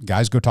professional help.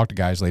 Guys, go talk to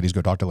guys. Ladies,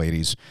 go talk to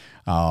ladies.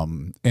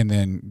 And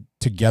then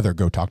together,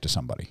 go talk to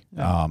somebody.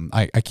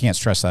 I can't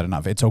stress that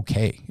enough. It's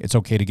okay. It's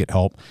okay to get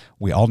help.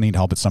 We all need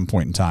help at some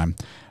point in time.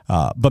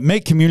 But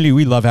Make Community,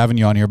 we love having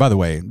you on here. By the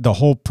way, the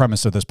whole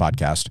premise of this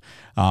podcast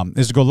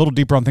is to go a little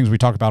deeper on things we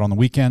talk about on the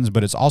weekends,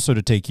 but it's also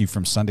to take you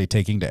from Sunday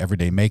taking to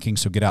everyday making.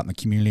 So get out in the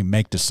community,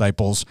 make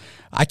disciples.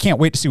 I can't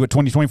wait to see what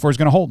 2024 is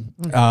going to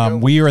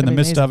hold. We are in the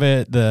midst of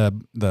it.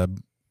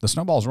 The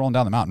snowball's rolling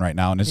down the mountain right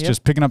now, and it's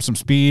just picking up some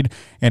speed,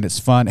 and it's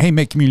fun. Hey,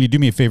 Make Community, do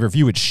me a favor. If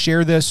you would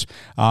share this,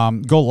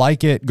 go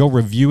like it, go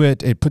review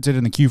it. It puts it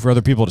in the queue for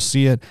other people to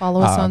see it. Follow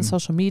us on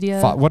social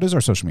media. What is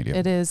our social media?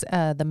 It is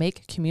the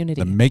Make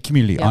Community. The Make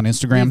Community Yep. on Leave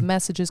Instagram.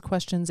 messages,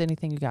 questions,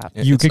 anything you got.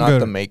 You It's can not go the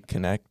to- Make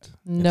Connect.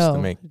 No, It's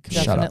the Make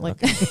Connect. Shut up.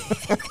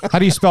 definitely. How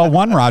do you spell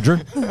one,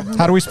 Roger?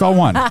 How do we spell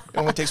one? It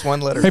only takes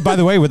one letter. Hey, by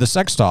the way, with the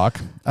sex talk,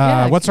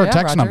 Yeah, what's our yeah,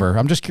 text Roger. number?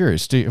 I'm just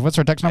curious. What's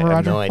our text number, I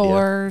have Roger? no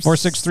idea.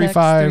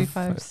 4635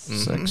 635.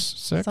 6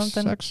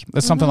 Something. 6.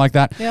 It's something like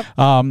that. Yep.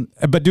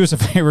 But do us a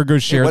favor, go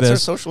share What's our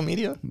this. social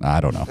media? I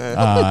don't know.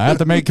 At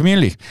the Make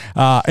Community.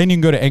 And you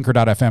can go to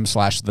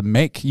anchor.fm/the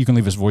Make. You can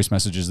leave us voice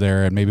messages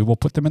there, and maybe we'll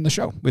put them in the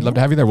show. We'd love to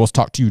have you there. We'll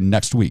talk to you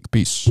next week.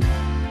 Peace.